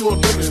 silkin', pure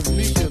linen,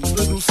 neatin',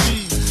 little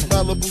seeds,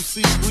 Malibu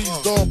sea breeze,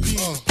 dawn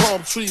peas,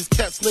 palm trees,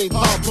 cats named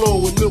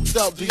Pablo and milked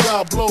out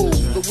Diablo.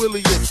 The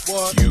williest,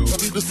 I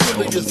be the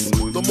silliest.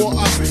 The more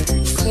I be,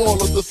 the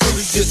smaller the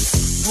silly gets.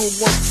 Room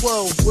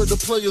 112, where the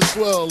players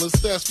dwell, and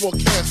stash more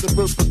cash than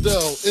Bert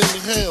Fidel.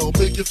 Inhale,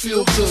 make you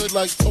feel good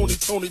like Tony.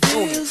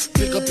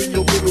 Pick up in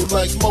your middle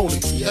like Moni.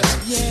 Yeah.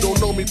 She don't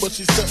know me, but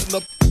she's setting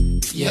up.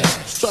 Yeah.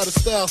 Try to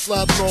style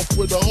sliding off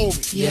with a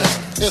homie. Yeah.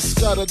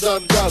 Escada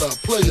Dangada,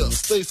 player,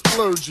 stay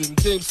splurging.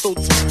 Game so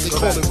tough, they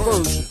call it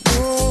version.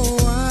 Oh,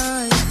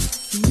 I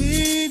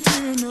need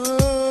to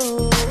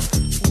know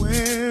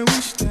where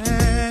we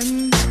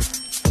stand.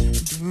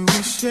 Do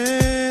we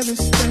share the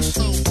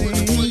special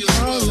thing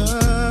called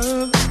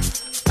love?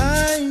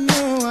 I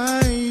know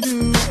I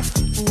do.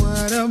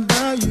 What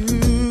about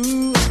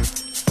you?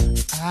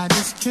 I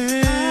just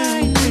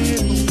can't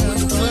get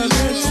enough of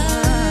this time.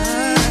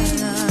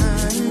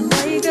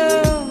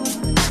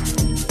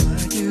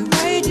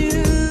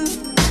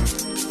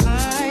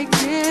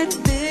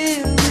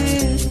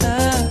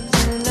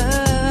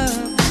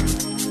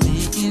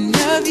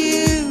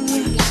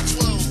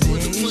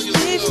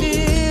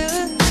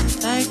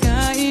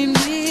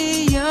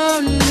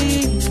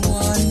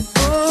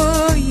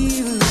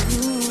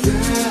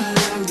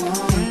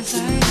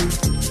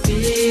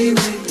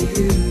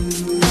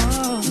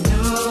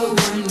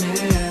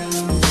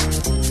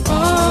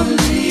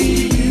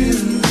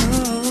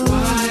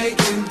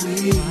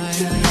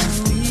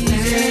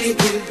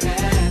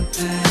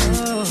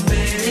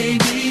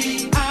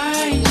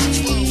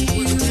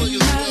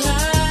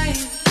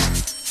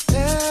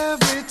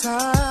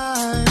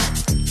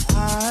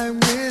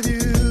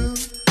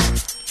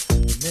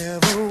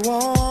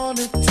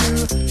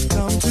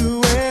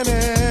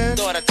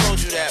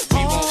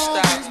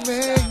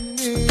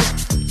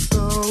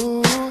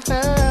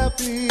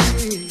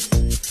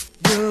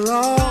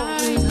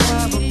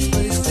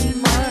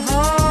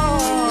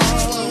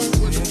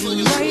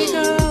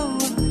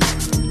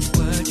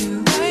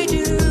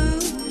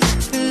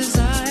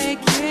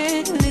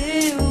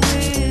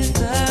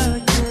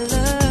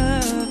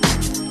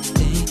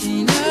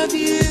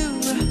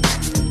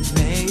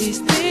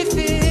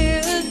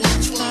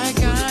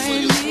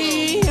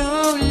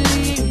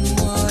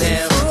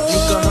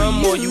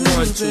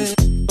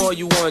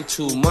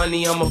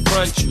 Money, I'ma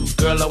front you.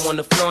 Girl, I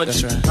wanna flaunt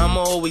you. Right.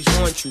 I'ma always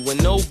want you when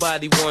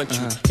nobody wants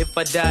you. If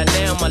I die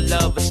now, my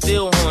love will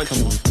still haunt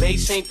you.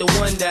 Mace ain't the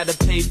one that'll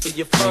pay for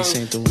your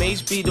phone.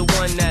 Mace be the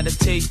one that'll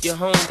take you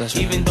home. Right.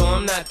 Even though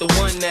I'm not the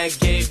one that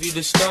gave you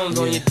the stones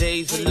on your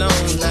days alone,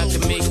 I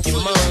can make you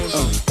moan.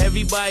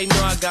 Everybody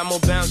know I got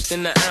more bounce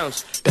than an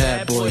ounce.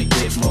 Bad boy,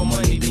 get more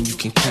money than you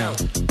can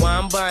count. Why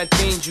I'm buying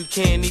things you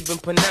can't even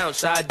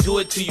pronounce. I do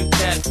it to you,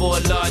 cat, for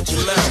a large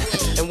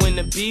amount. And when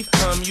the beef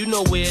come, you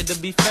know where to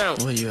be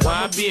found.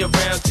 Why I be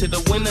around till the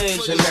winner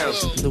is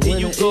announced? Here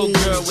you go,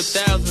 girl, with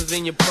thousands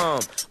in your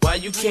palm. Why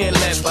you can't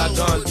let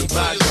bygones be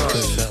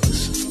bygones?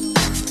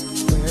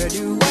 Where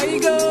do I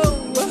go?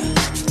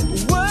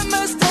 What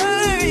must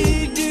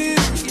I do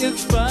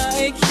if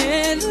I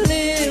can't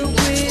live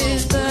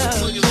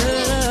without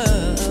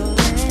love?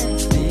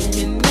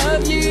 Thinking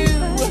of you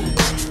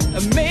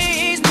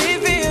amazes me,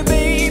 feel,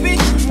 baby,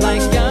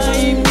 like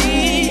I'm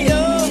the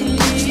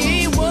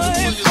only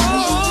one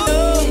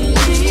for,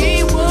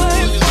 only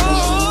one for,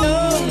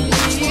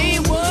 only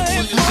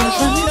one for.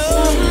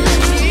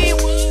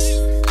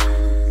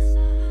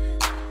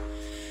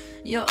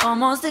 You're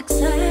almost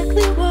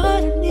exactly what I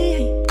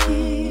need.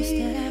 Almost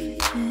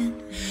everything,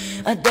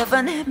 a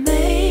definite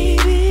maybe.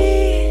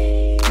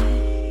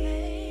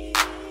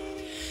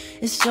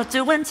 It's sure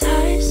to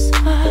entice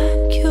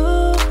my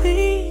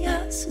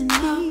curiosity.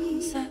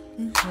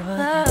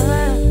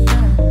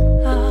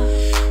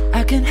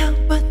 I can't help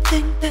but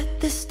think that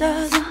this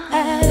doesn't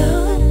add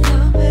up.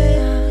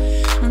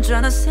 I'm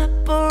trying to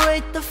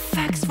separate the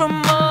facts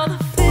from all the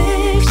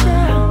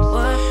fiction.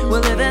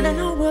 We're living in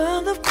a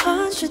world of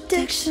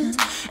contradictions.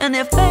 And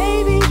if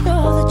baby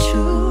you're the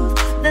truth,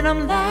 then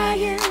I'm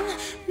lying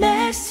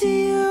next to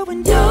you.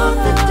 And you're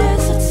the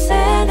desert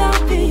sand,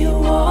 I'll be your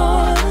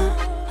water.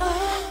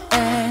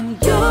 And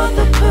you're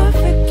the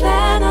perfect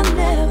plan I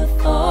never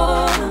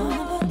thought of.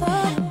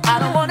 I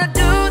don't wanna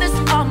do this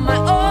on my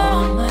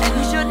own, and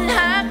you shouldn't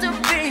have to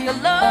be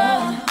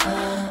alone.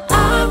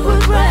 I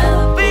would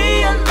rather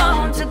be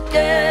alone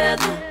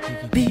together.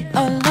 Be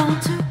alone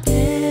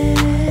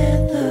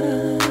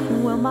together.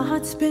 Well, my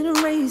heart's been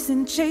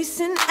racing,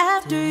 chasing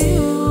after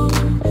you.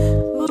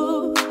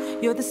 Ooh,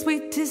 you're the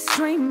sweetest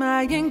dream,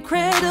 my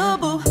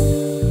incredible.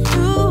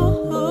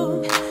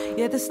 Ooh,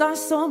 yeah, the stars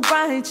so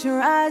bright,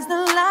 your eyes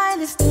the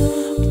lightest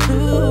blue.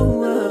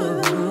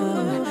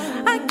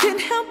 I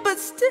can't help but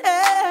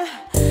stare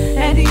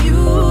at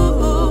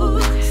you.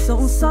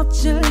 So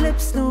soft your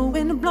lips, the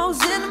wind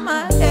blows in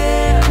my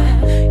hair.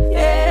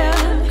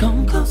 Yeah,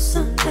 come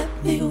closer, let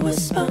me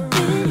whisper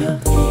in your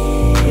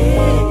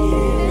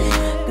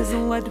ear. 'Cause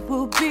what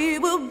will be,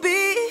 will be.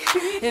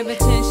 Every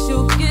chance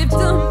you give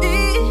to me,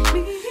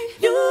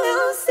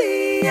 you'll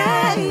see,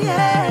 yeah,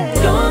 yeah.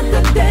 You're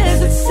the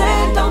desert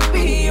sand, I'll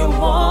be your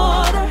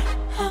water.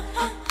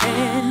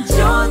 And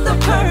you're the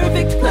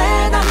perfect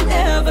plan I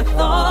never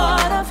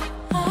thought of.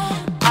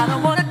 I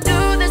don't wanna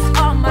do this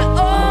on my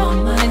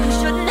own, and you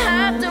shouldn't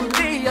have to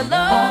be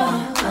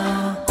alone.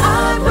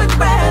 I would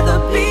rather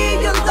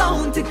be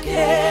alone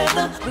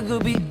together. We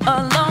could be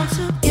alone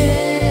together.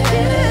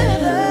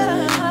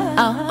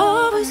 I'll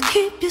always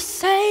keep you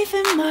safe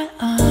in my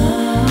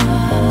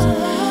arms.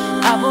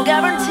 I will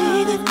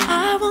guarantee that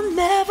I will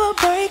never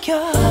break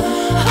your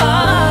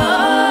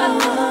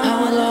heart. I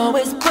will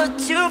always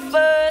put you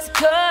first,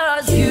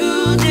 'cause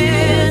you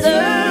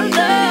deserve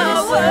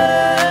the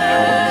world.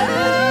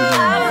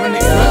 From the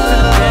front to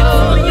the back,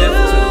 from the left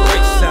to the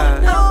right side,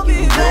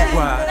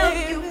 worldwide.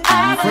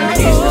 From the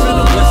east to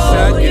the west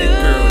side, get it,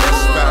 girl,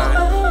 let's ride.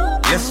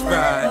 Let's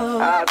ride.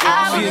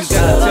 She ain't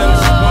gotta tell me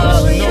she want it,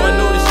 she know I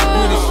know that she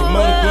with it. She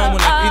moan blown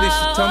when I get it,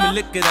 she told me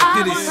lick it, I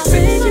get it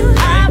sexy,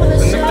 man.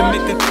 Enough to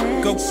make it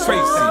go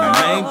crazy,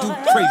 man, do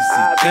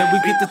crazy. Then we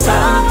get the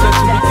touching and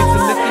touching, we get the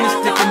licking and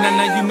sticking.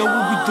 Now you know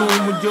what we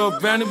doing when you're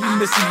around and we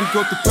missing. We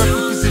go through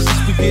perfect positions,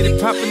 we get it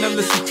popping. Now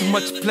listen, too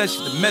much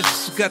pleasure, the measure,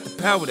 she got the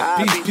power, the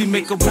PSP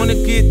make her wanna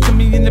get to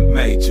me in a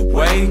major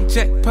way.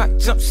 Jackpot,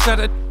 jump shot,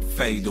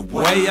 fade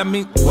away, I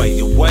mean way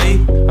away.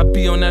 I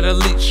be on that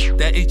elite,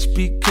 that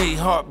HBK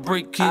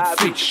heartbreak kid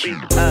freak.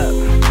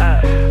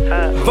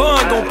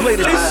 Vaughn gon' play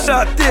this, this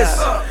shot this.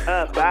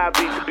 I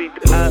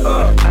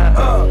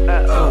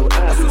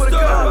swear to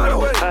God, by the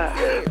way.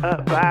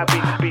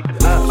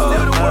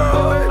 Still the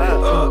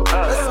world,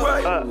 that's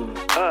right.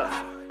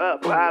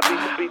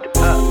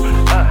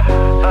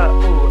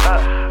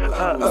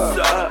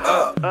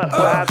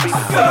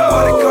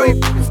 Somebody call you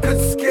cause you're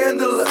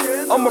scandalous.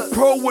 I'm a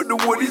pro with the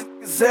wood,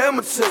 these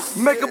amateurs.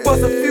 Make a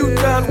bust a few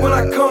times when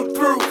I come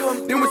through.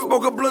 Then we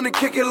smoke a blunt and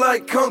kick it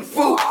like kung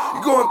fu.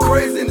 You going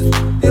crazy in this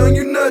young,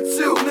 you nut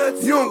too.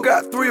 You don't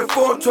got 3 or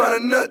 4, I'm trying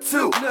to nut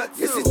too. Yeah,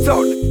 she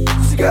told me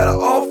she got an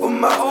offer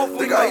mouth.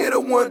 Think I hit her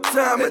one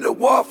time at the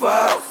Waffle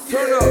House.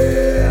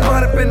 Yeah,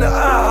 might have been the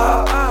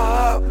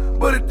IHOP,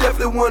 but it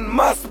definitely wasn't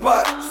my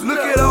spot. Look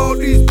at all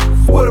these,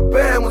 where the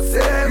band was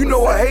at. You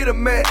know I hate a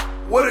man,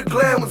 where the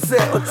glam was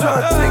at. I'm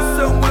trying to take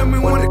some with me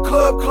when the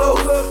club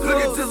closed.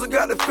 Look at Jizzle,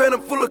 got the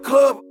phantom full of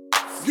club.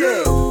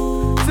 Yeah,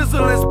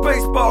 Jizzle is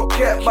baseball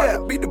cap, about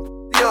to beat the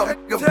up, a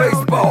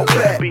baseball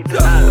bat.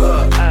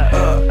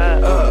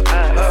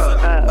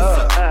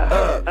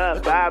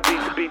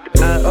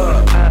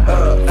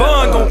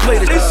 Vaughn gon' play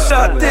this, this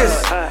shot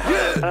this.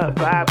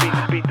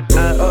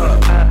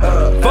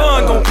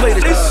 Vaughn gon' play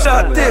this, this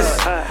shot this.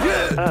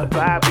 Vaughn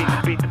gon' play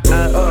this, this shot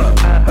this.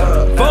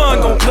 Vaughn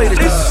gon' play this,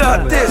 this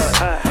shot this.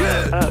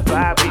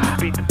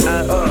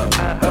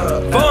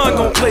 Vaughn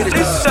gon' play this,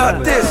 this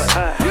shot this.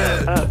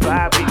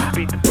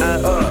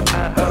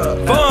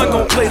 Vaughn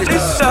gon' play this,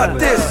 this shot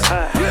this.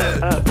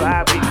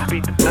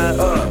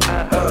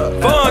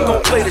 Vaughn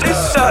gon' play this,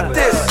 this shot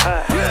this.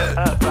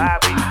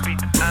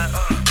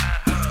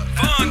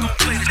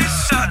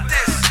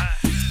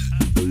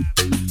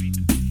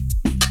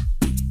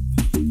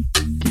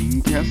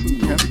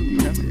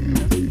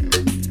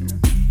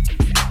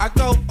 I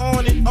go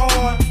on and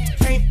on,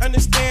 can't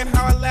understand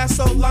how I last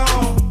so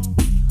long.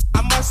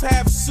 I must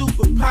have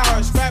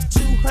superpowers, rap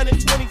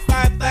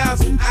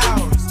 225,000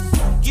 hours.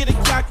 Get a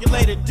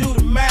calculator, do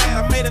the math.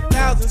 I made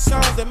 1,000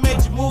 songs that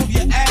made you move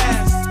your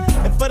ass.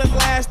 And for the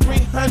last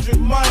 300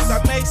 months, I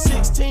made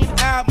 16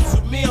 albums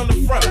with me on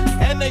the front,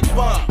 and they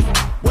bump.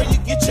 Where you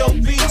get your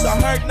beats? I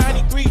heard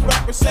 93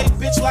 rappers say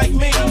bitch like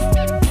me.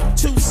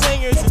 2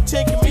 singers and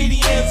 10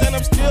 comedians, and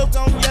I'm still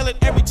gon' yell it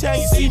every time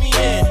you see me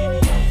in.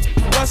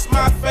 What's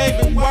my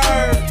favorite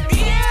word?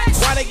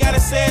 Why they gotta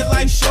say it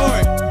like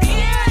short?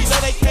 You know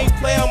they can't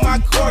play on my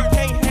court,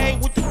 can't hang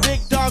with the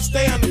big dogs,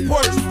 stay on the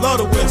porch. Blow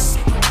the whistle.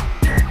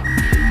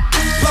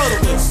 Blow the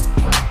whistle.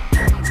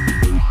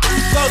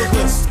 Blow the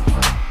whistle.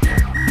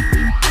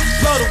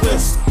 Blow the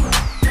whistle.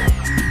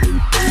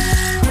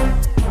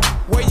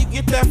 Where you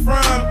get that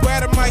from?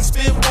 Grab a mic,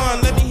 spit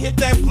one. Let me hit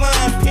that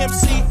blunt. Pimp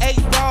C, 8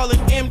 Ball,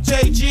 and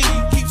MJG.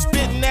 Keep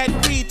spitting that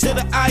P to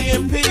the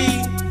IMP.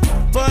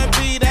 Bun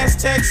B, that's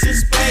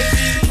Texas,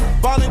 baby.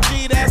 Ballin'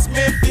 G, that's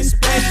Memphis,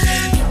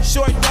 baby.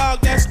 Short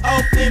Dog, that's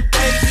Oakland,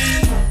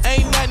 baby.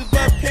 Ain't nothing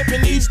but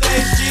pimpin' these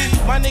days, G.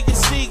 My nigga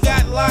C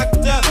got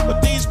locked up,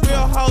 but these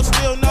real hoes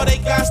still know they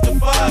got to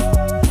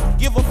fuck.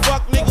 Give a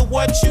fuck, nigga,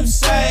 what you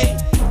say.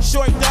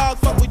 Short Dog,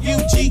 fuck with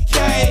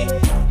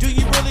UGK. Do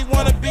you really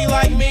wanna be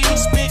like me?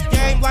 Spit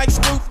game like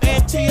Snoop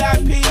and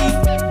T.I.P.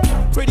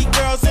 Pretty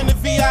girls in the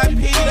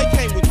VIP, they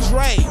came with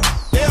Dre.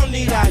 They don't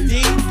need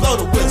ID. Blow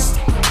the whistle.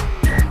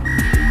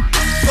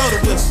 Blow the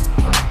whistle.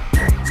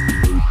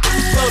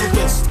 Blow the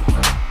whistle.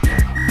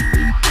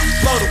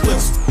 Blow the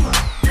whistle.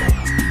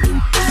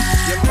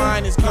 Your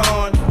mind is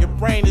gone, your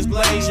brain is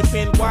glazed. You've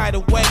been wide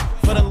awake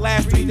for the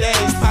last 3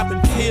 days,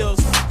 popping pills.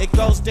 It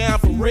goes down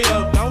for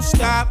real. Don't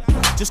stop,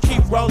 just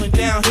keep rolling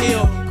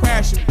downhill.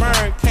 Crash and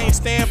burn, can't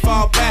stand,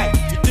 fall back.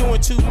 You're doing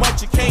too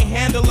much, you can't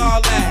handle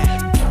all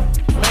that.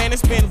 man,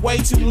 it's been way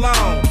too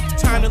long.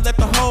 Time to let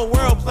the whole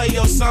world play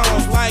your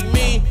songs. Like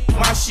me,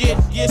 my shit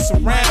gets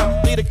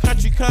around. Leave the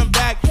country, come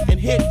back and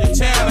hit the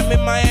town. I'm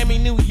in Miami,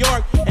 New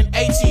York, and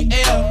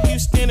ATL.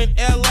 Houston and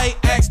LA,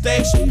 ask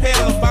Dave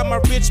Chappelle about my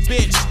rich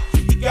bitch.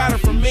 He got her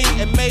from me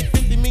and made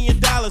 $50 million.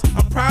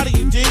 I'm proud of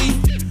you, D.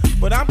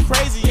 But I'm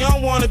crazy, you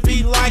don't wanna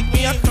be like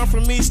me. I come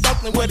from East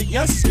Oakland where the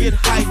youngsters get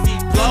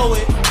hypey. Blow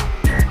it.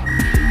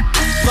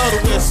 Blow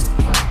the whistle.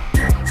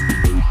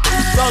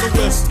 Blow the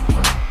whistle.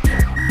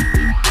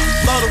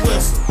 Blow the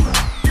whistle.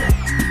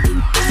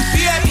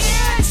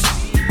 Bitch.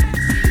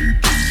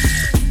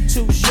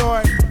 Too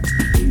short.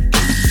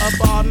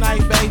 Up all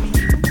night, baby.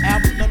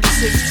 Album number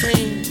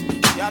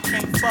 16. Y'all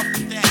can't fuck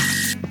with that.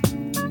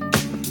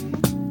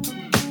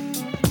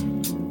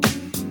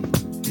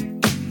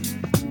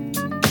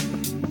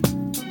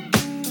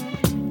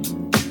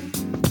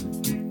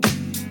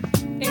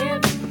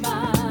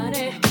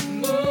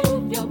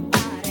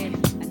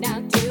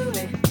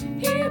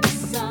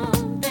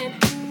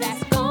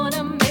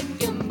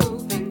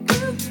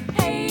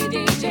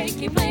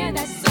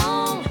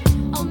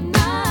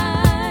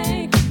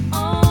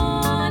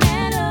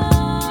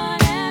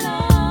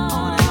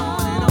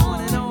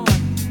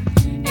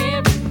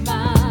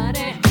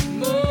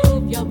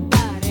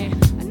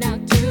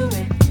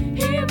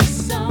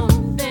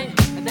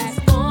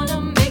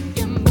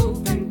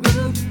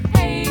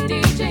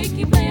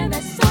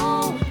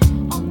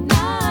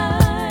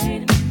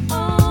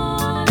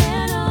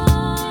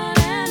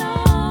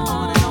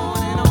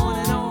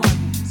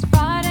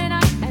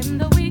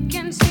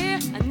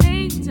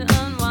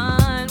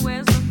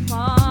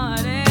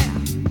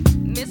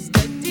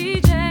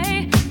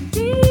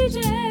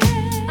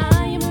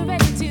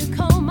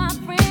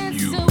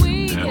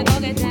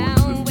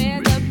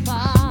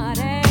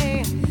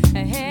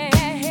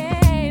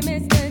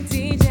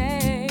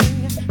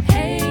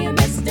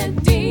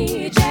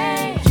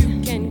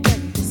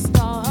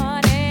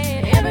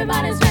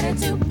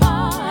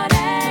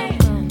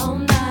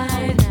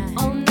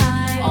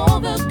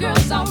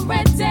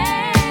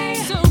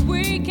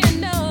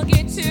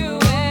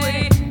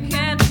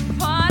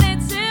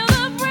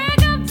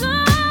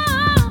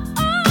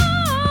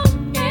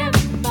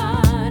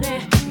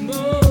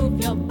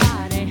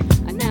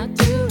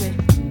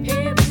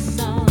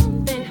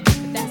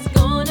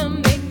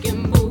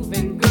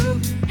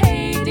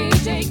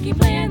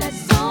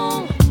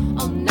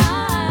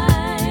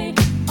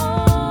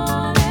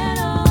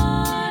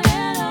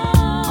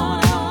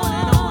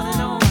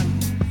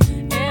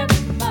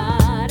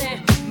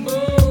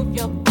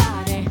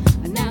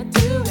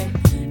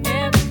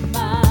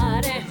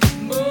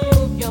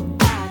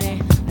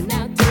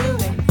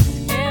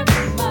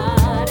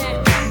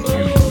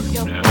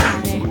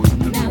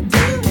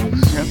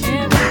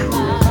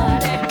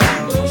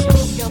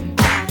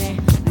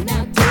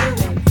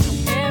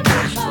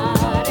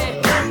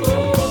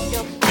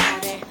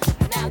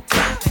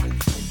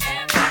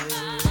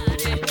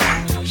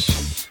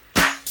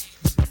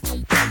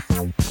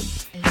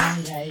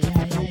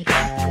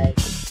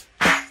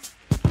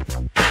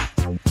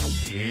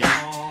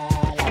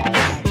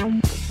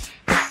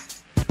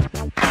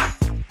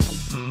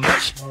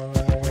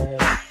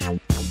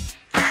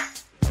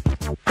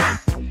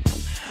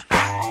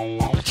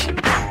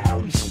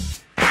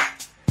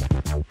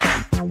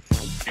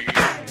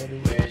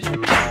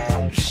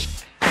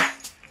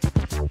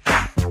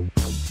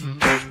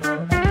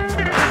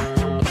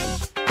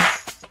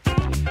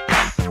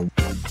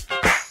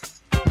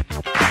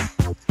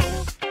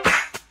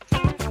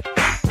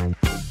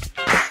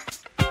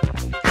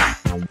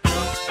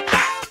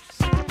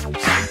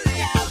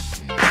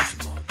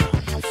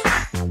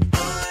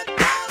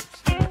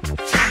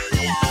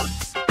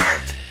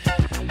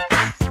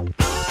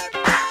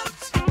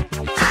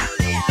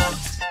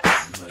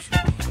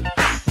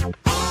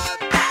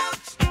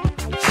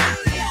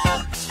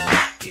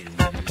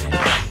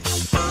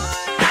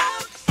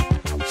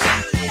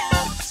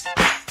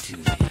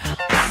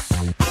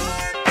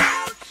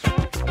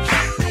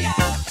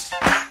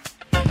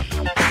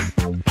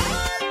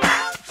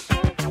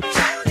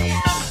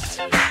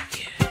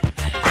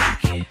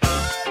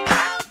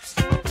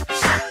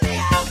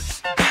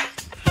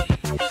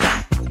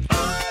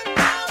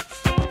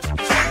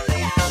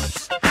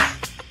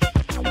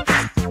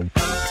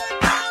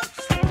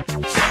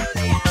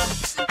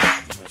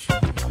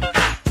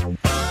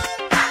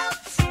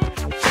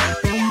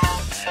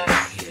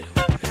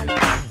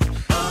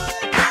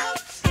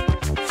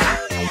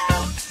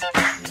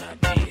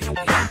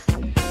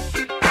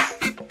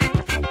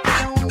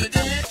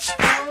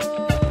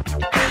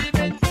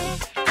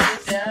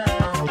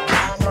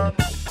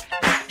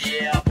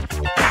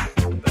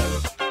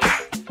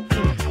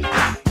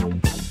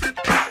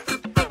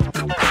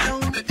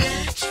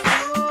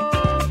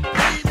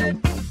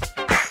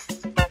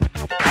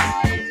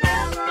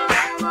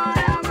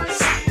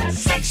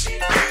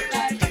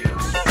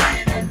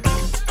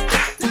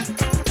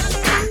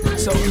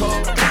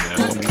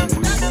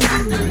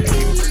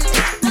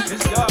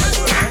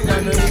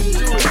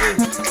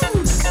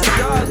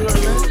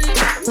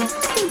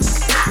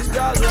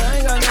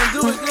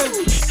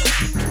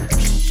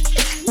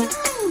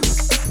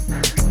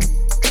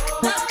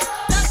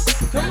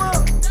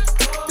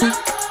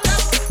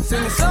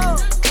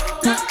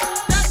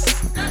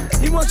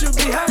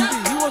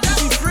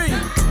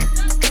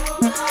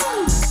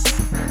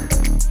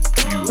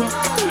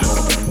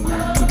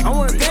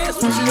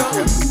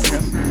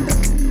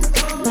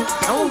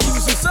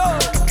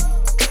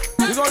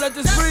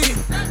 let this breathe.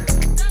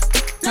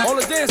 All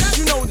the dancers,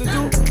 you know what to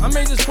do. I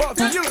made this part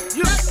for you,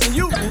 you, and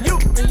you, and you,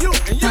 and you,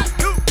 and you.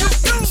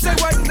 Say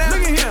right now,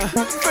 look at here,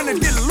 finna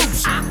get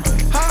loose,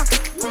 huh?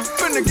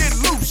 Finna get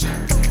loose,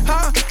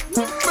 huh?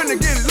 Finna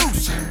get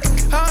loose,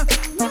 huh?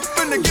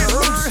 Finna get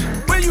loose.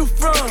 Where you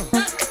from?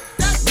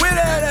 Where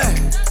that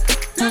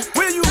at?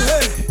 Where you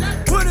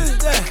headed? What is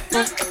that?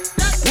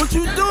 What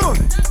you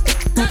doing?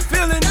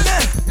 Feeling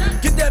that?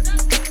 Get that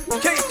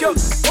cake up,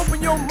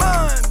 open your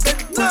mind,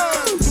 baby,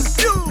 love,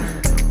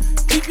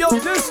 confused. Keep your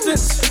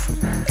distance,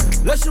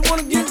 unless you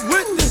wanna get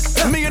with this.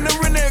 Me and the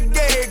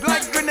renegade,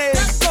 like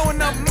grenades,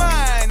 blowing up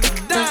mine,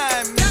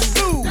 dime,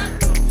 blue.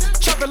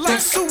 Chop it like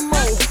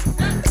sumo,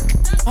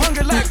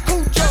 hungry like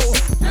Cujo.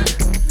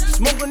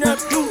 Smoking that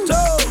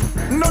Pluto,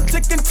 no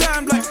ticking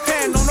time like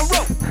hand on the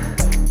rope.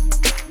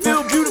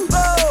 Feel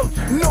beautiful,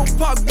 no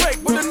park break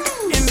with a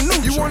in the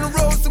new. You wanna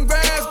roll some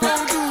grass,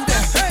 don't do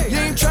that. Hey, you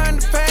ain't trying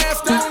to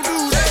pass, don't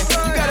do that.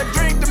 You gotta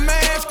drink the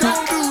mash,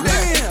 don't do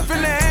that.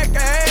 Finna act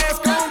a ass,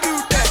 don't do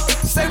that.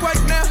 Say what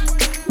now?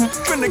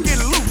 Finna get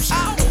loose,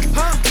 huh?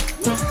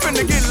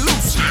 Finna get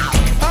loose, huh?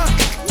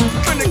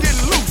 Finna get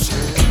loose,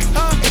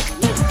 huh?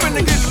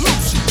 Finna get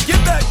loose. Get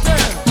back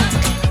down,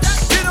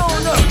 get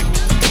on up,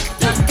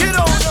 get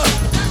on up.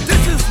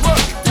 This is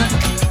what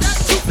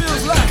you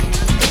feels like.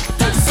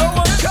 So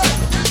uncut,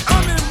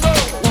 I'm in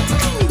love.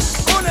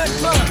 On that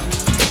climb,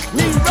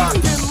 me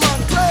rockin'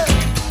 Montclair.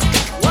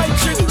 White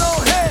chick, no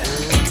hair,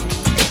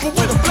 but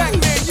with a black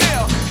man,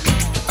 yeah.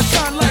 I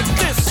shine like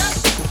this,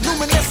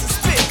 luminescent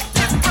spit,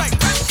 get right.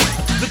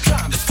 The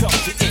time has come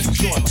to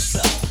enjoy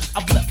myself.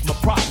 I've left my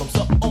problems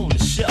up on the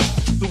shelf.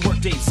 The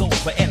workday's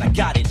over and I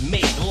got it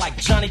made. Like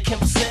Johnny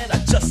Kemp said, I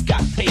just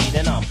got paid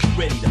and I'm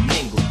ready to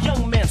mingle.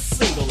 Young man,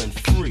 single and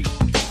free,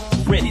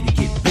 ready to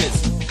get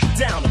busy.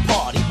 Down to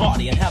party,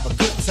 hardy and have a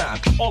good time.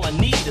 All I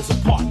need is a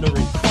partner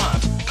in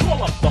crime.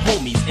 Call up the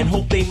homies and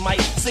hope they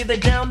might say they're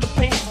down to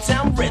paint the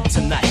town red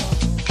tonight.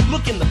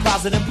 Look in the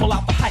closet and pull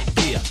out the hype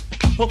gear.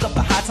 Hook up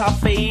the high top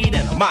fade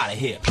and I'm out of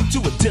here. To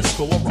a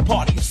disco or a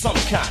party of some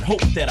kind.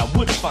 Hope that I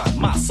would find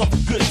myself a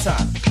good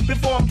time.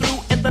 Before I'm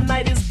through and the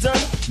night is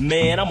done,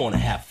 man, I'm gonna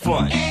have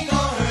fun. Ain't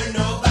gonna hurt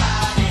nobody.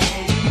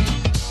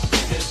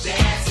 Just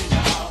dancing,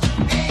 y'all.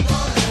 Ain't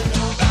gonna hurt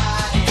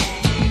nobody.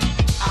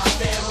 Out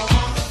there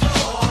on the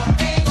floor.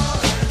 Ain't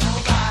gonna hurt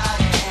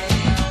nobody.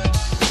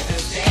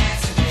 Just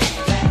dancing, baby.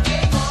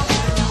 Ain't gonna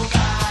hurt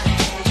nobody.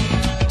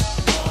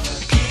 Gonna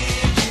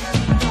give you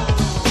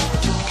more.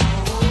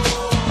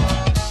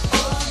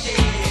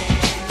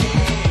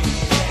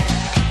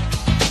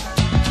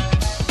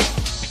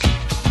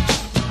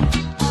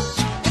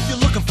 If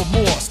you're looking for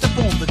more, step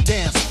on the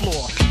dance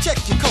floor. Check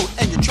your coat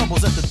and your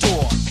troubles at the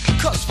door.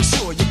 Cause for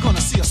sure you're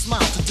gonna see a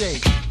smile today.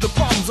 The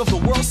problems of the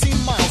world seem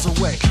miles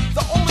away.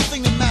 The only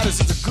thing that matters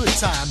is a good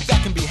time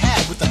that can be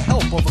had with the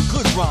help of a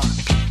good rhyme.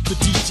 The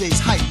DJ's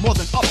hype more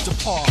than up to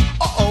par.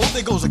 Uh-oh,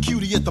 there goes a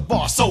cutie at the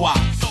bar. So I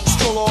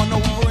stroll on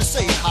over and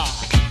say hi.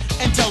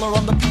 And tell her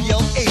I'm the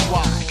PLAY.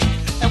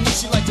 And would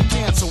she like to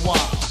dance a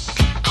while?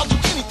 I'll do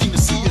anything to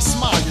see you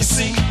smile, you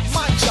see.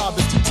 My job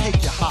is to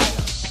take you higher.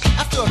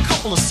 After a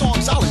couple of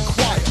songs, I'll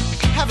inquire.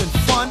 Having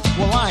fun?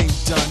 Well, I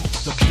ain't done.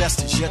 The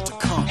best is yet to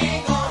come.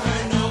 Ain't gonna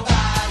hurt nobody.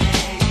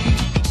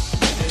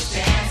 Just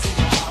dancing,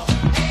 y'all.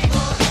 Ain't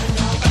gonna hurt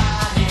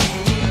nobody.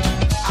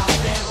 Out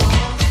there on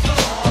the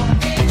floor.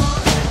 Ain't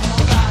gonna hurt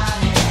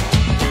nobody.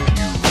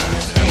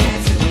 Just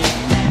dancing,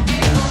 ain't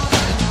gonna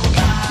hurt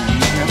nobody.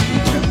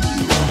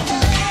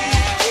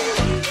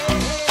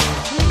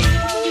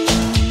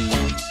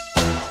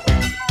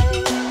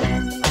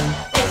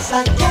 It's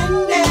like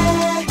candy.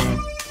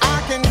 I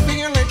can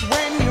feel it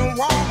when you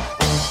walk.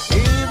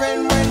 Even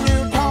when you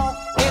talk,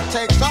 it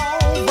takes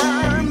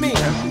over me.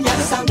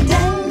 Yes, I'm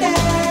dandy.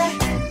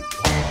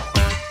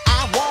 I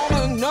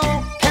wanna know,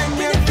 can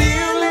you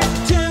feel it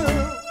too?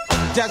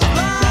 Just like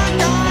I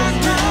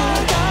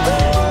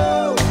do.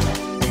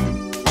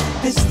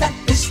 This stuff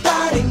is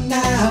starting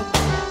now.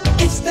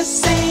 It's the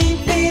same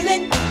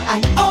feeling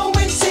I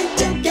always seem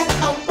to get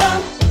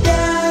around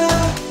you.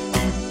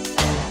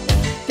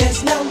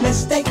 There's no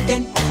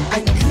mistaking,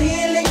 I'm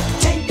clearly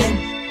taken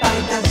by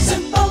the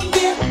simple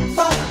gift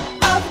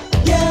of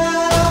you.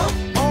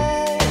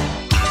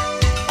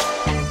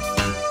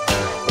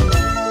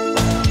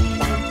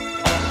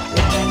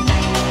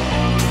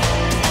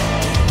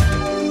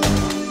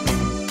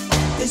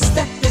 This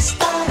stuff is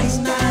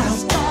starting now.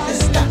 This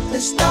stuff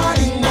is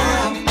starting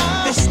now.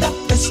 This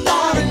stuff is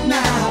starting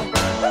now.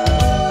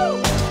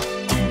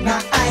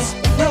 Now I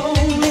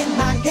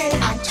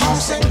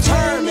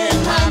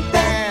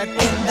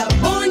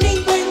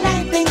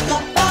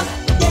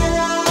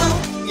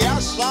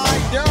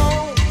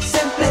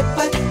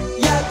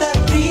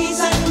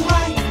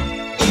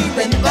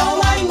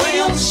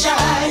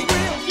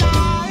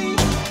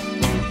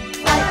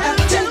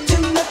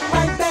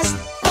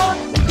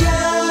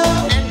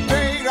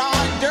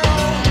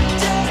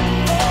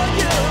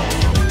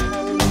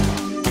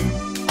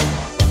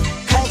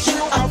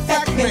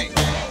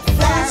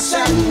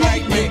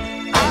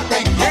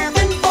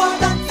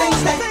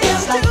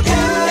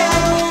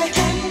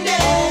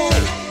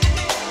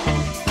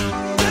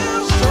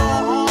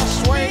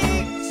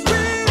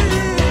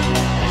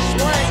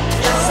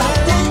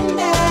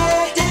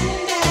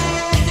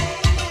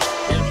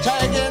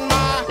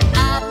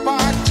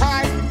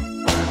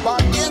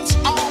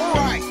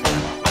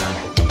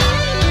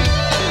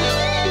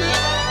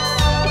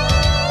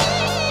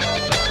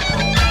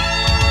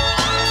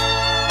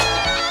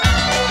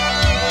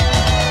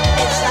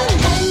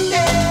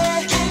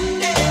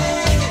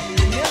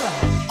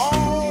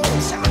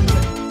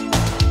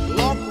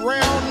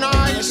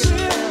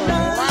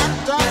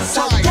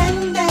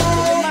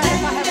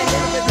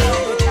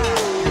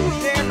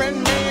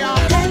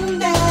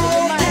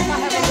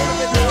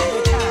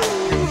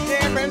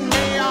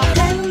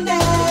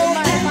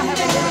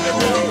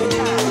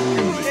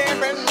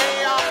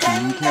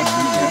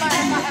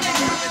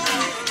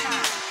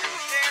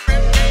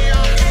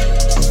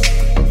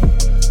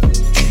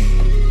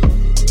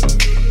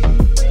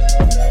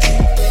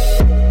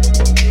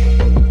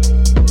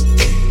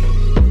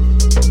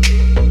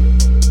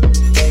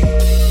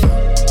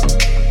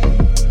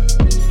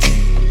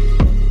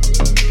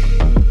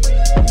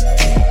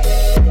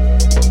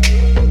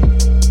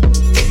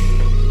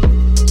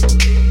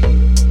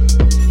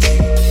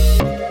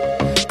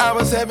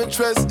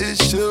trust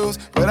issues,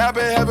 but I've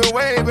been having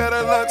way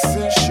better luck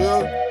since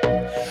you.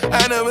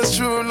 I know it's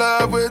true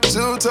love with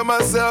you. Told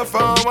myself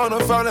I don't wanna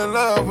fall in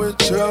love with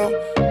you.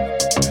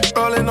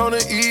 Rolling on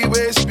the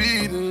E-way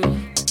speeding.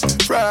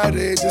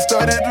 Friday just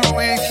started the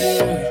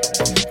weekend.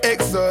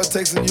 XR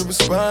texting you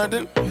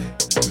responding.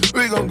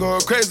 We gon' go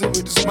crazy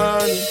with this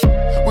money.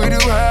 We do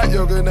hot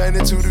yoga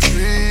 92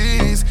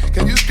 degrees.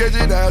 Can you stretch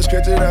it out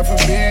for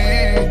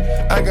me?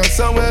 I got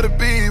somewhere to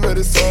be, but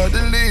it's hard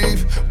to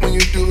leave. When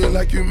you do it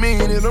like you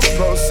mean it, I'm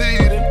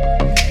proceeding.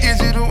 Is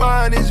you the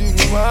one, is you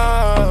the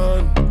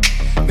one?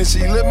 Then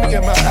she looked me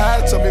in my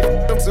eyes, told me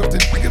I'm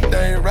something if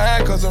they ain't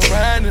right, cause I'm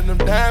riding and I'm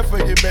dying for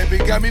you, baby.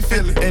 Got me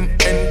feeling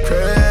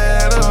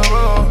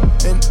incredible,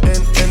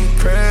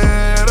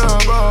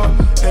 incredible,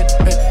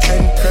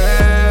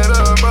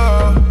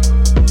 incredible,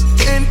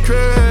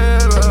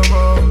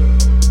 incredible.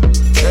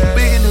 Yeah.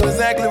 We can do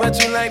exactly what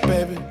you like,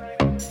 baby.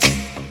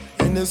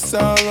 And it's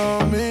all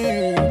on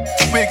me.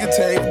 We can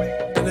take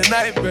in the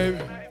night, baby.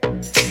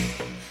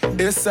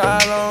 It's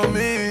all on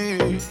me.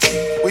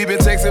 We been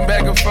texting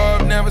back and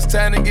forth, now it's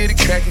time to get it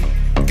cracking.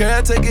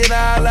 Girl, take it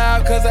all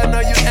out, cause I know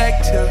you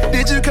active.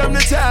 Did you come to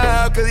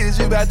town, cause it's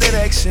you about that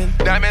action?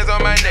 Diamonds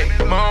on my neck,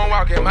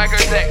 moonwalking, Michael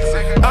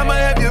Jackson. I'ma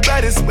have your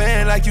body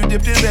swaying like you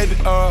dipped in baby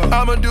oil.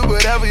 I'ma do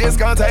whatever it's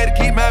gonna take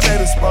to keep my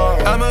baby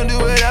spoiled. I'ma do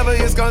whatever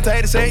it's gonna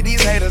take to shake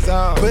these haters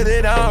off. Put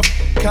it on,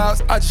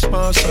 cause I just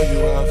wanna show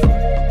you off.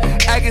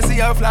 I can see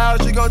your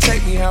flowers, you gon'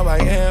 take me how I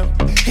am.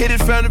 Hit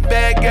it from the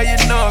back, girl, you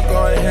know I'm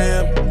going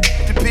ham.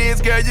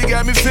 Depends, girl, you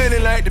got me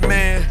feeling like the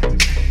man.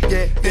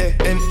 Yeah, yeah,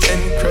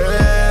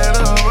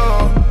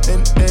 incredible,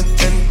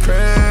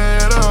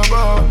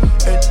 incredible,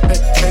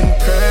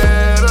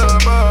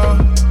 incredible,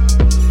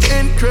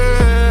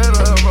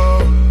 incredible.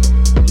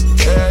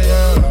 Yeah,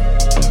 yeah.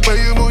 When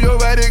you move your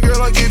body,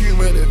 girl, I'll give you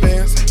an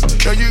advance.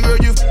 Girl, you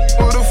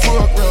for the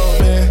full grown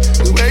man.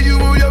 The way you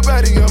move your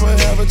body, I'ma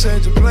have a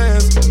change of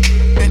plans.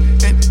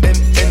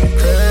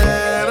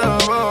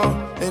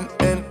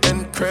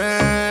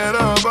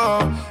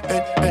 Incredible,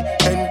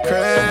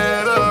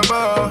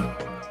 incredible,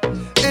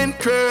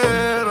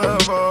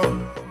 incredible,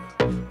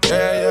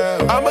 yeah,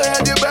 yeah. I'ma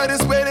have your body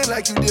sweating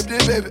like you dipped in,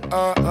 baby.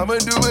 I'ma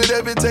do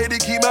whatever it take to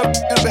keep my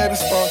baby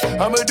spot.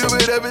 I'ma do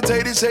whatever it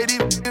take to shake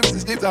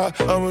these deep.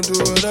 I'ma do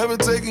whatever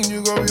it take and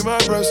you gon' be my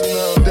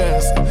personal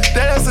dancer.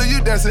 Dancer,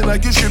 you dancing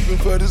like you stripping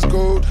for this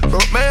gold.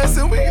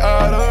 Romancing, we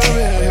all done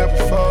been here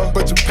before.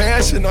 But your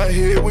passion I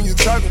hear when you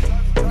talking.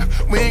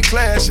 We ain't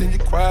clashing, you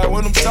quiet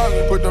when I'm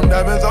talking. Put them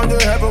diamonds on your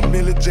heaven,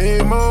 Billie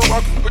Jean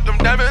moonwalking. Put them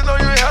diamonds on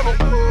your heaven,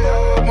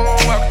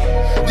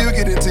 moonwalking. You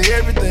get into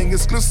everything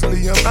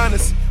exclusively, I'm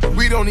honest.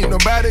 We don't need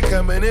nobody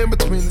coming in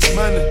between this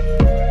money.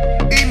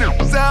 Even if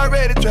it's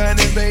already trying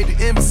to invade the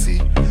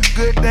embassy.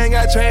 Good thing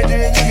I trained you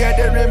and you got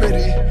that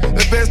remedy.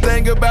 The best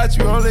thing about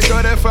you only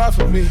go that far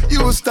for me.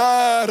 You a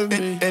star to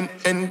me.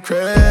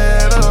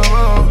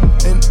 Incredible,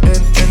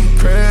 incredible,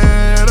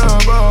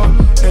 incredible,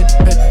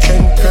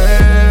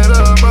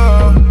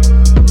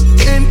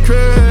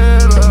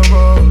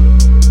 incredible.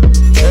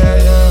 Yeah,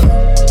 yeah.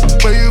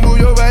 When you move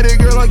your body,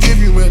 girl, I'll give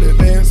you an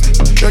advance.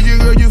 Girl, you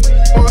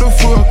for the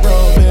full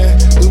grown man.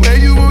 The way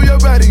you move your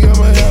body,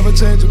 I'ma have a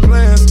change of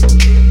plans.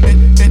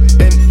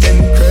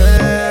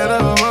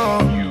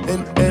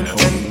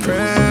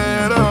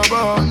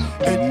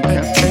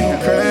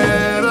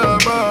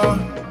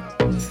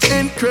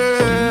 Incredible,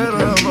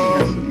 incredible,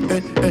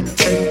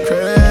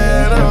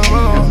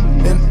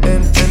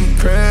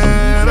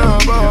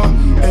 incredible,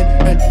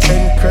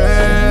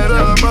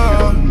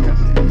 incredible,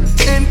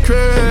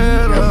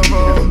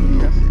 incredible,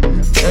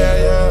 yeah,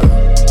 yeah.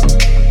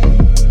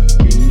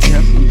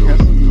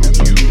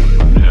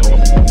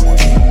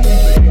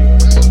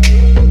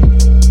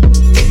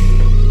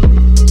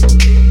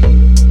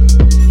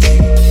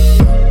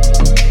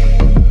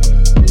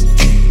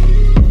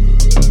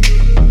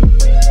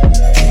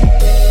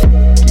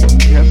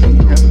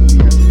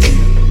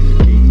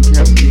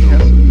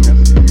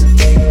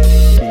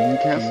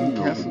 Castle.